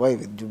forward to vie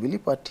with Jubilee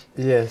Party.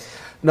 Yes.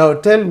 Now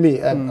tell me,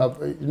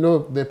 you know,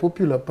 the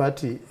popular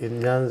party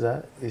in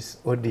Nyanza is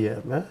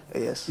ODM.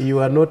 Yes. You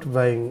are not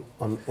vying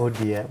on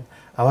ODM.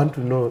 I want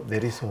to know the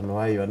reason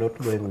why you are not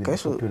going with the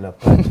popular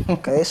party.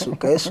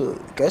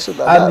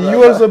 And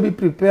you also be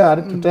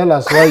prepared to tell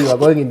us why you are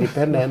going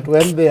independent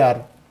when there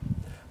are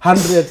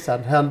hundreds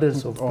and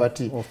hundreds of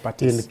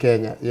parties in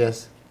Kenya.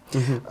 Yes.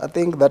 I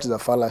think that's the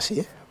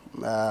fallacy.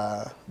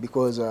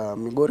 Because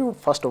Migori,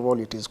 first of all,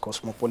 it is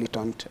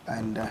cosmopolitan,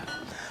 and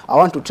I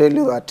want to tell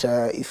you that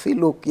if you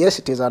look, yes,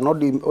 it is an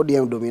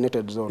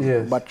ODM-dominated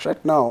zone, but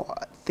right now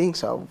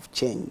things have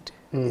changed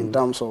in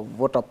terms of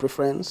voter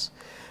preference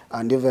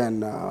and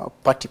even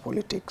party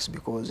politics.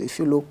 Because if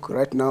you look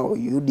right now,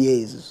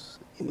 UDA is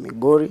in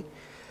Migori,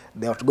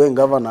 the outgoing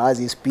governor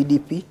as is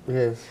PDP.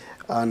 Yes.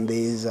 And there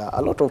is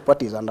a lot of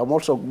parties, and I'm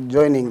also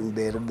joining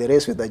the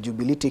race with the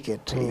Jubilee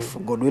ticket. If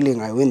God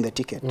willing, I win the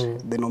ticket,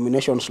 the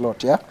nomination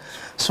slot. Yeah.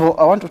 So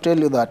I want to tell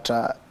you that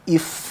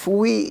if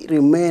we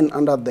remain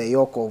under the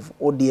yoke of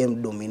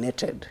ODM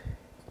dominated,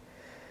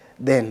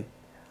 then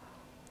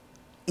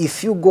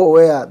if you go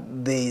where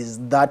there is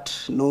that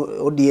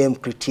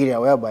ODM criteria,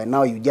 whereby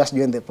now you just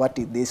join the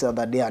party this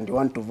other day and you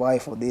want to vie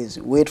for this,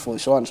 wait for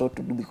so and so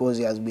to do because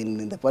he has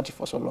been in the party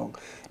for so long.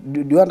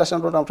 Do you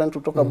understand what I'm trying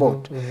to talk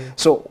about?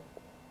 So.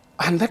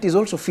 And that is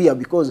also fear,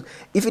 because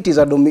if it is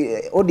a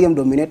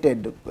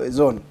ODM-dominated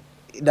zone,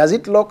 does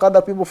it lock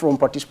other people from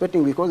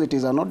participating because it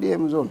is an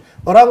ODM zone?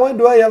 Or why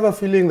do I have a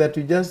feeling that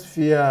you just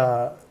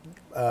fear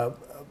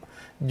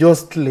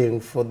jostling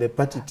for the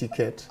party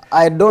ticket?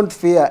 I don't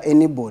fear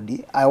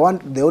anybody. I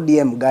want the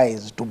ODM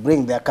guys to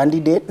bring their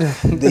candidate,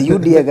 the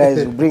UDA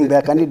guys to bring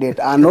their candidate,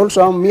 and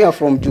also I'm here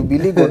from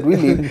Jubilee, God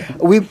willing.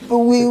 We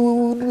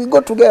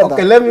go together.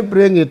 Okay, let me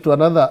bring it to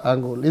another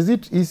angle. Is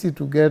it easy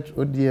to get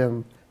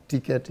ODM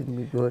ticket in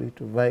Migori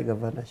to vie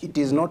governorship? It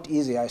is not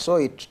easy. I saw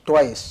it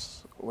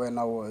twice when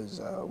I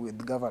was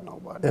with Governor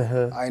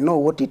Obada. I know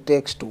what it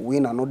takes to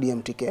win an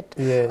ODM ticket,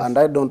 and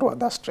I don't want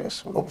that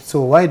stress.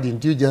 So why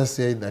didn't you just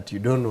say that you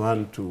don't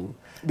want to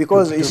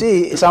Because you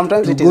see,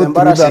 sometimes to it is go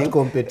embarrassing. through that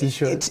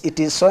competition. It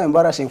is so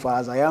embarrassing for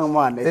as a young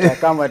man. It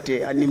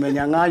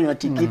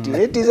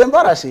is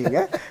embarrassing.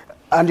 Eh?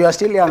 And you are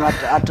still young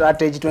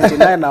at age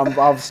 29.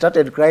 I've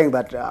started crying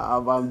that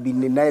I've been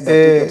denied the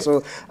ticket.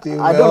 So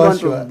I don't want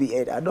to be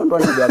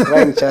a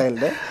crying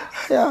child. Eh?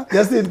 Yeah.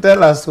 Just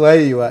tell us why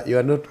you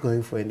are not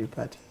going for any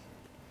party.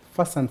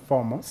 First and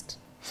foremost,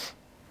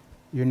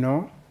 you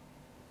know,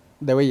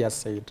 the way you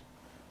said,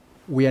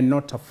 we are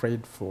not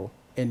afraid for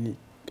any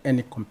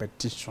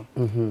competition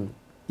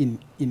in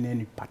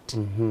any party.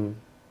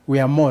 We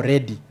are more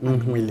ready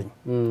and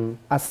willing,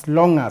 as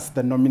long as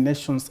the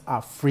nominations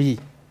are free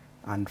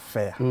and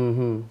fair.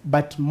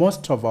 But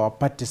most of our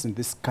parties in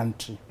this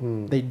country,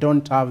 they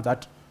don't have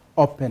that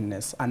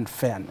openness and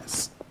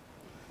fairness.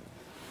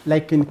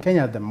 Like in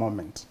Kenya at the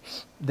moment,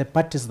 the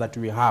parties that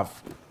we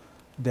have,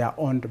 they are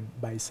owned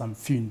by some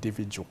few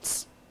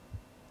individuals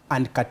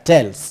and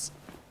cartels.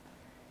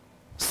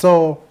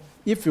 So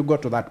if you go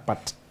to that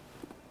party,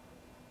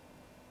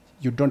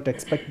 you don't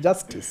expect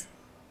justice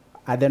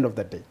at the end of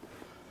the day.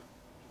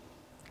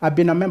 I've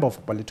been a member of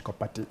a political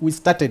party. We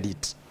started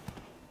it.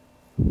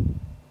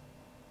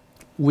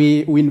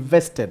 We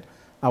invested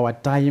our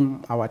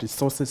time, our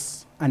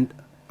resources, and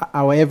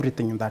our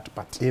everything in that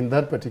party. In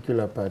that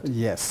particular party?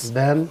 Yes.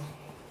 Then?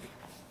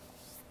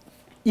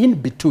 In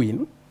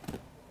between,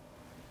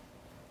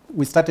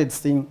 we started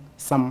seeing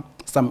some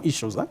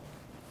issues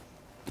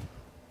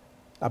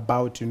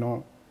about, you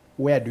know,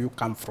 where do you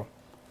come from?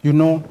 You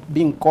know,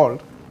 being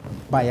called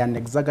by an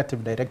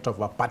executive director of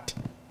a party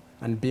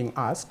and being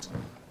asked,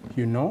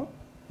 you know,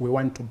 we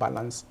want to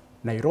balance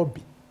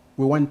Nairobi.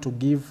 We want to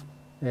give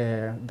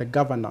the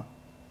governor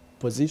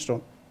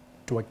position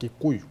to a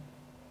Kikuyu,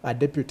 a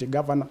deputy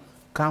governor,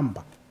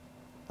 Kamba,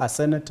 a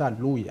senator,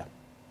 Luya,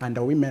 and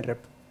a women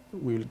rep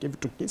we will give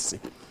to Kisi,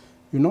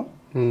 you know?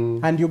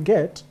 And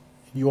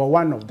you are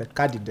one of the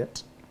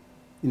candidates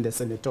in the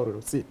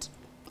senatorial seat.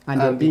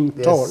 And you're being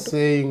told,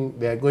 saying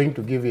they are going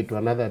to give it to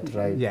another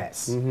tribe.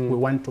 Yes, we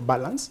want to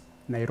balance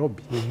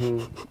Nairobi.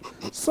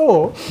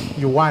 So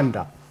you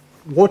wonder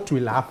what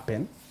will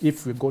happen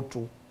if we go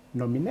to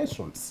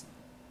nominations.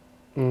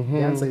 The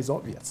answer is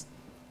obvious.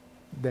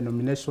 The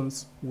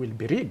nominations will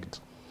be rigged.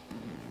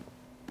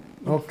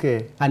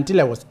 Okay.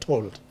 Until I was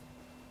told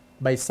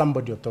by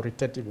somebody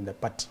authoritative in the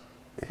party,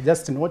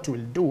 Justin, what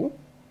we'll do,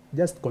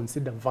 just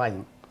consider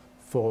vying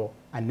for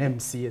an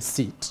MCA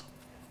seat.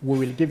 We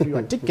will give you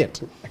a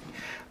ticket.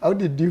 How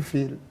did you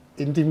feel?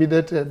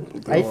 Intimidated?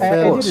 I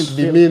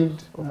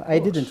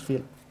didn't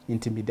feel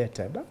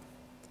intimidated.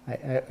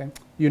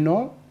 You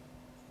know,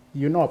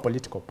 our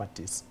political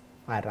parties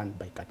are run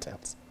by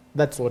cartels.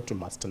 That's what you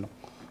must know.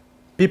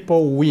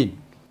 People win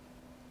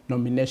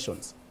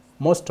nominations.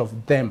 Most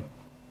of them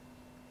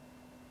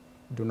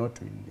do not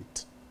win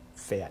it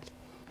fairly.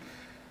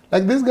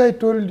 Like this guy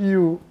told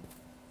you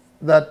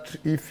that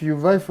if you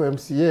vie for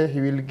MCA,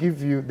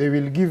 they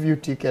will give you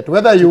ticket,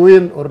 whether you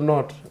win or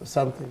not,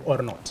 something.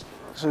 Or not.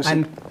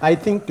 And I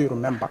think you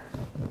remember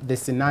the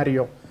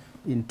scenario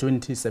in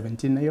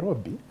 2017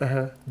 Nairobi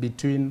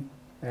between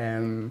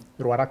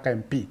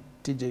Ruaraka MP,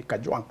 TJ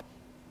Kajwang,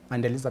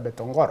 and Elizabeth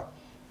Ongoro.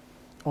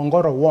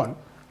 Ongoro won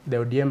the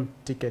ODM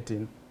ticket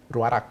in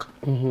Ruaraka,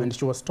 and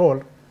she was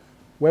told,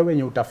 wewe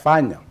nye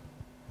utafanya,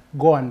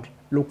 go and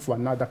look for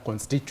another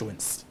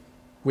constituency.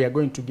 We are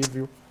going to give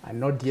you an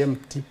ODM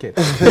ticket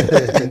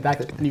in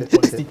that new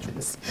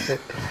constituency.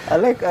 I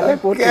like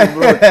what you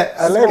brought.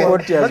 I like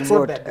what you have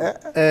brought.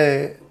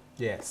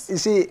 Yes. You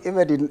see,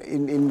 even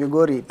in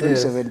Migori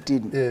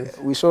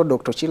 2017, we saw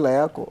Dr.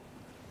 Chilayako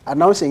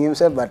announcing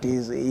himself that he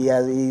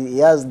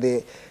has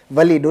the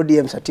valid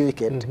ODM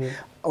certificate.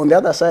 On the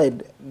other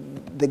side,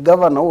 the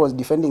governor who was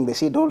defending the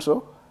seat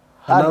also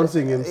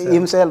announcing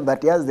himself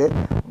that he has the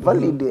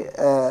valid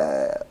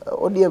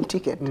ODM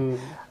ticket.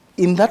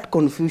 In that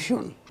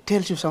confusion,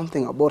 tells you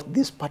something about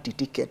this party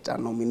ticket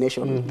and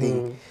nomination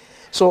thing.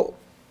 So,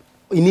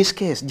 in this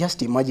case,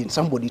 just imagine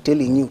somebody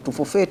telling you to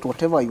forfeit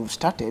whatever you've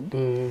started,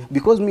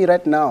 because me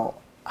right now,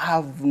 I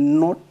have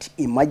not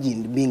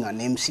imagined being an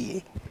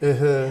MCA.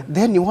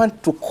 Then you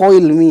want to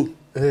coil me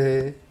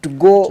to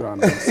go,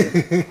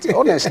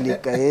 honestly,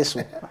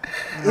 Kayesu.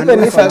 Even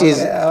if it is...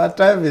 Our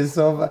time is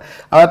over.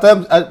 Our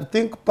time, I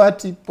think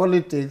party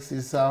politics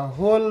is a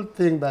whole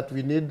thing that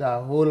we need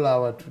a whole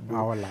hour to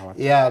do.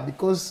 Yeah,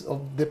 because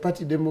of the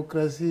party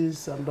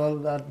democracies and all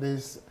that,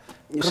 there's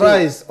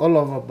cries all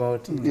over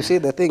about it. You see,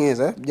 the thing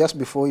is, just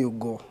before you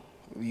go,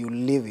 you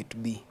leave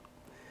it be.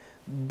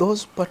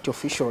 Those party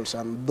officials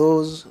and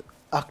those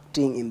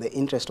acting in the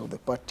interest of the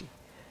party,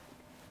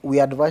 we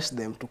advise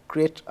them to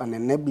create an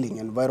enabling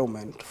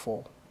environment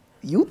for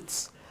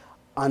youths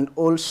and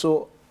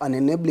also an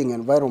enabling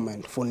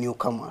environment for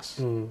newcomers.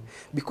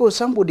 Because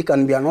somebody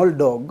can be an old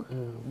dog,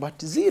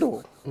 but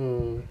zero.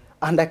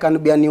 And I can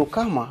be a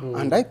newcomer,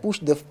 and I push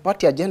the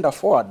party agenda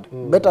forward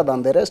better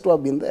than the rest who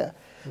have been there.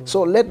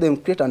 So let them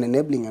create an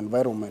enabling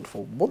environment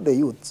for both the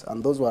youths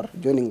and those who are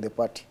joining the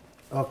party.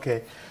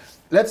 Okay.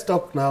 Let's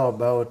talk now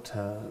about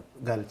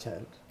girl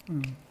child.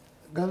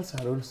 girls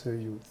are also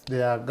youth.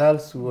 There are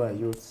girls who are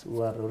youths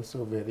who are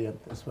also very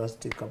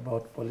enthusiastic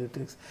about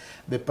politics.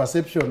 The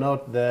perception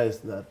out there is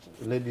that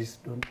ladies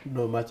don't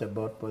know much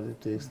about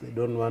politics. They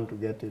don't want to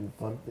get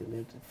involved in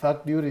it. In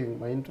fact, during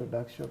my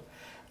introduction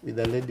with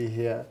a lady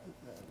here,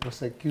 I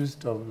was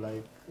accused of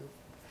like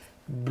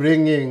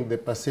bringing the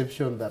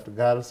perception that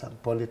girls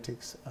and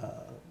politics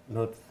are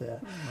not there.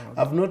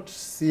 I've not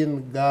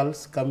seen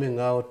girls coming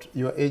out,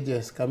 your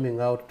ages coming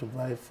out to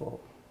vie for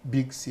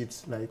big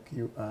seats like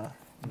you are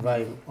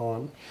vying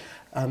on.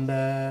 And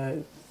I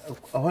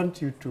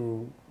want you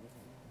to,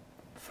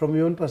 from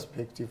your own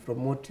perspective,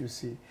 from what you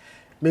see,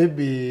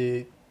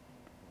 maybe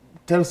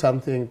tell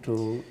something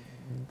to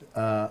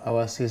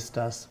our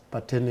sisters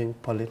pertaining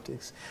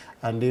politics,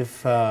 and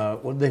if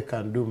what they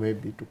can do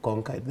maybe to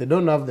conquer it. They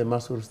don't have the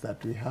muscles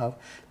that we have.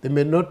 They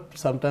may not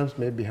sometimes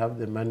maybe have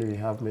the money we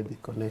have, maybe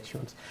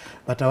connections,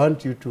 but I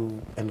want you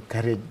to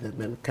encourage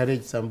them,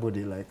 encourage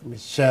somebody like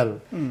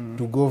Michelle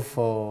to go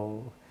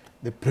for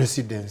the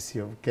presidency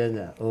of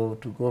Kenya, or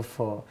to go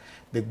for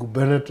the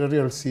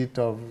gubernatorial seat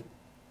of,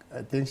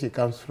 I think she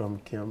comes from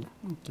Kiambu.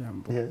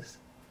 Kiambu. Yes.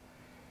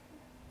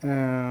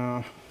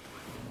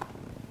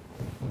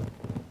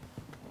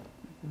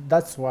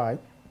 That's why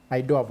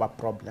I do have a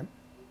problem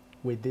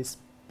with this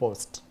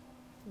post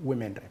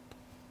women rep.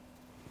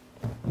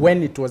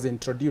 When it was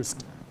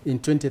introduced in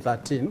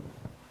 2013,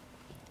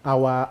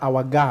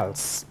 our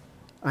girls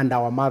and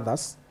our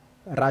mothers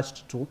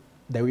rushed to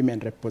the women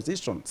rep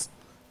positions.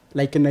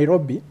 Like in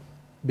Nairobi,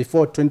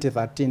 before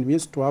 2013, we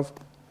used to have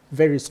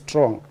very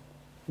strong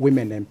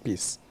women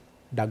MPs.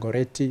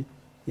 Dagoretti,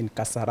 in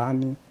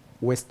Kasarani,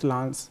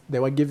 Westlands, they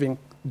were giving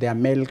their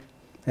male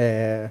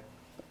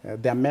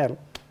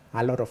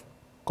a lot of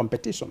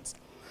competitions.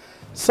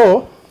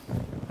 So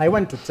I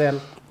want to tell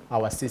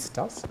our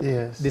sisters,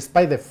 Yes.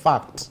 despite the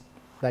fact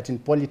that in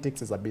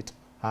politics is a bit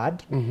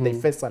hard, they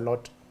face a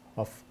lot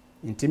of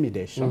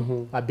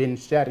intimidation. I've been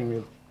sharing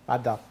with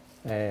other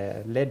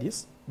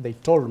ladies. They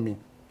told me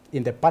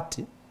in the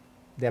party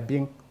they're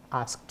being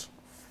asked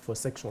for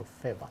sexual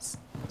favors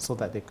so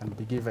that they can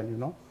be given, you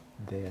know,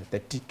 the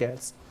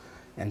tickets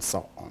and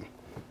so on.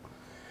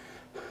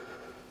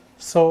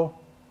 So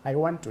I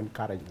want to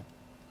encourage them,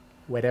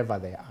 wherever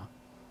they are.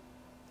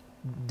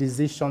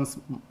 Decisions,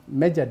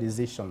 major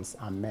decisions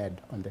are made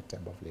on the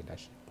table of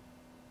leadership.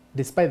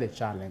 Despite the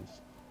challenge,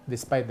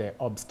 despite the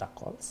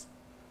obstacles,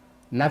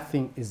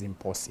 nothing is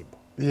impossible.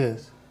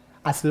 Yes.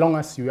 As long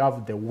as you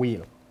have the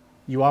will,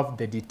 you have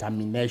the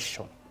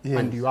determination, Yes.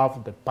 and you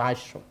have the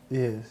passion,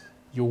 Yes.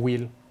 you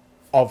will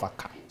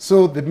overcome.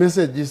 So the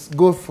message is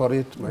go for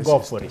it, my Go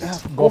sister. for it. Yeah,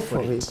 Go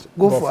for it.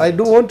 Go Go for for I it.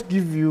 don't want to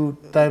give you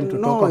time to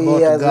No, talk he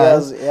about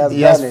has- guys.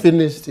 he has done it.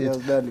 Finished He it. has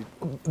done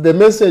it. The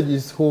message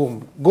is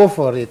home. Go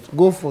for it.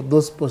 Go for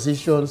those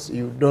positions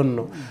you don't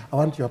know. I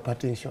want your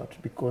parting shot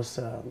because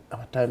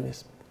our time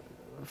is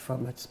far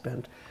much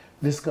spent.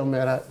 This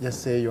camera,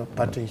 just say your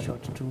parting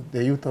shot to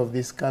the youth of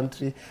this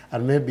country,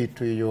 and maybe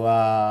to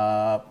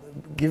your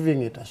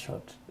giving it a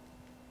shot.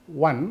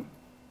 One,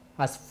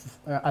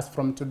 as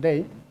from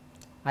today,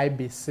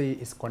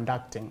 IBC is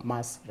conducting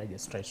mass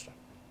registration.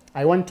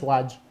 I want to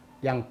urge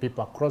young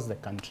people across the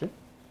country,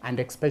 and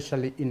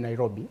especially in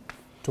Nairobi,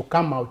 to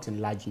come out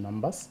in large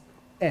numbers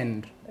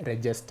and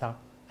register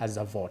as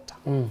a voter.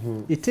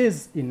 It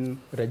is in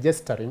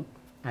registering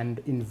and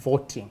in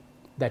voting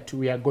that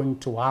we are going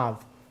to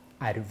have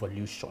a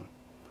revolution.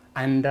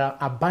 And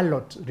a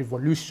ballot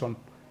revolution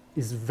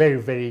is very,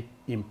 very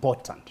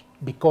important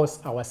because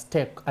our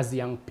stake as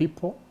young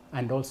people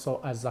and also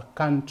as a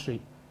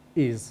country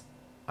is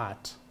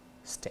at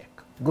stake.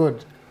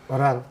 Good.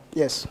 Oral.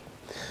 Yes.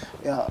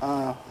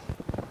 Yeah.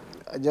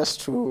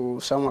 Just to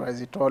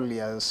summarize it all, he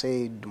has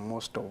said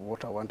most of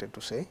what I wanted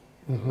to say,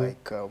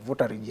 like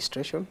voter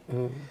registration.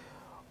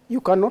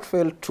 You cannot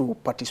fail to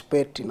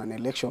participate in an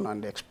election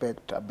and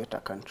expect a better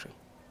country.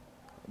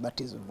 That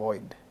is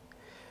void.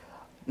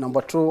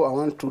 Number two, I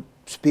want to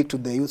speak to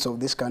the youths of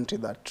this country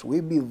that we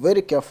be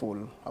very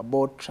careful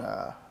about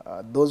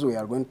those we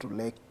are going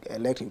to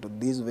elect into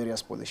these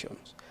various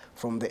positions,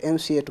 from the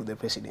MCA to the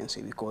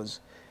presidency, because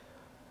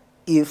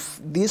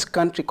if this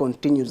country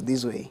continues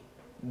this way,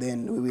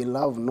 then we will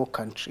have no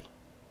country.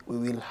 We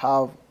will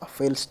have a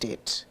failed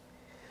state.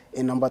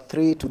 And number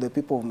three, to the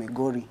people of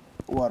Migori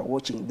who are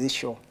watching this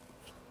show,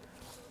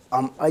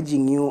 I'm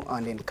urging you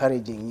and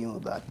encouraging you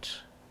that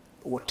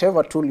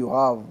whatever tool you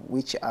have,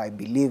 which I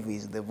believe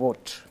is the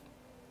vote,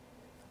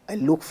 I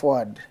look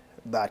forward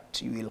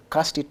that you will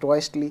cast it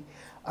wisely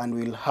and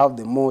will have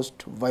the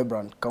most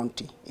vibrant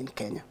county in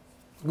Kenya.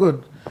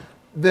 Good.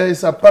 There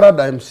is a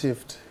paradigm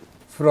shift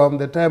from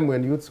the time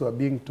when youths were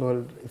being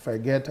told, if I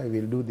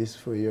will do this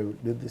for you, I will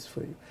do this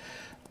for you.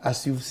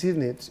 As you've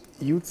seen it,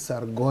 youths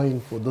are going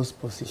for those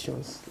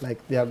positions.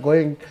 Like they are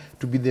going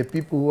to be the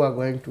people who are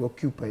going to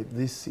occupy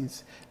these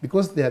seats.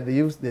 Because they are the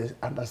youths, they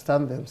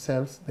understand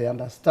themselves, they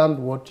understand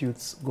what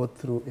youths go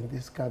through in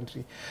this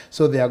country.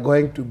 So they are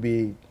going to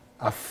be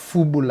a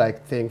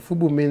FUBU-like thing.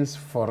 FUBU means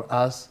for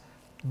us,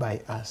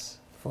 by us,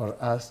 for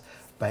us,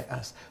 by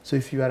us. So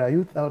if you are a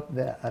youth out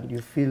there and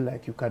you feel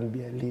like you can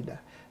be a leader,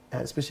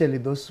 especially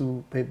those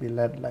who maybe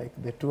led, like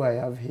the two I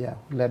have here,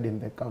 who led in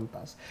the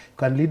campus. You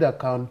can lead a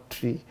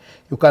country.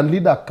 You can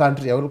lead a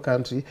country, a whole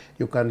country.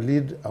 You can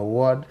lead a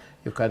ward.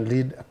 You can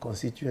lead a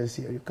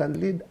constituency. Or you can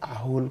lead a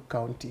whole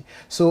county.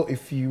 So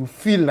if you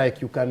feel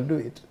like you can do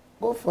it,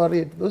 go for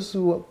it. Those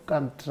who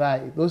can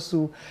try, those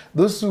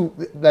who,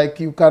 like,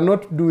 you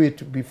cannot do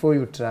it before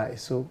you try.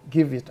 So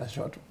give it a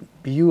shot.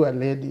 Be you a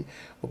lady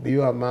or be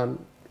you a man,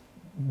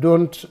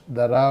 don't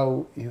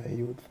dharau your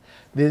youth.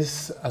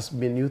 This has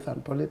been Youth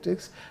and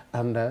Politics,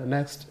 and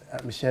next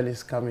Michelle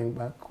is coming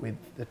back with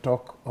the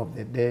talk of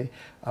the day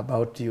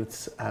about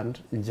youths and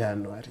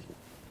January.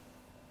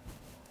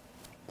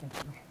 Thank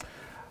you.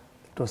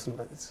 It was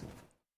nice.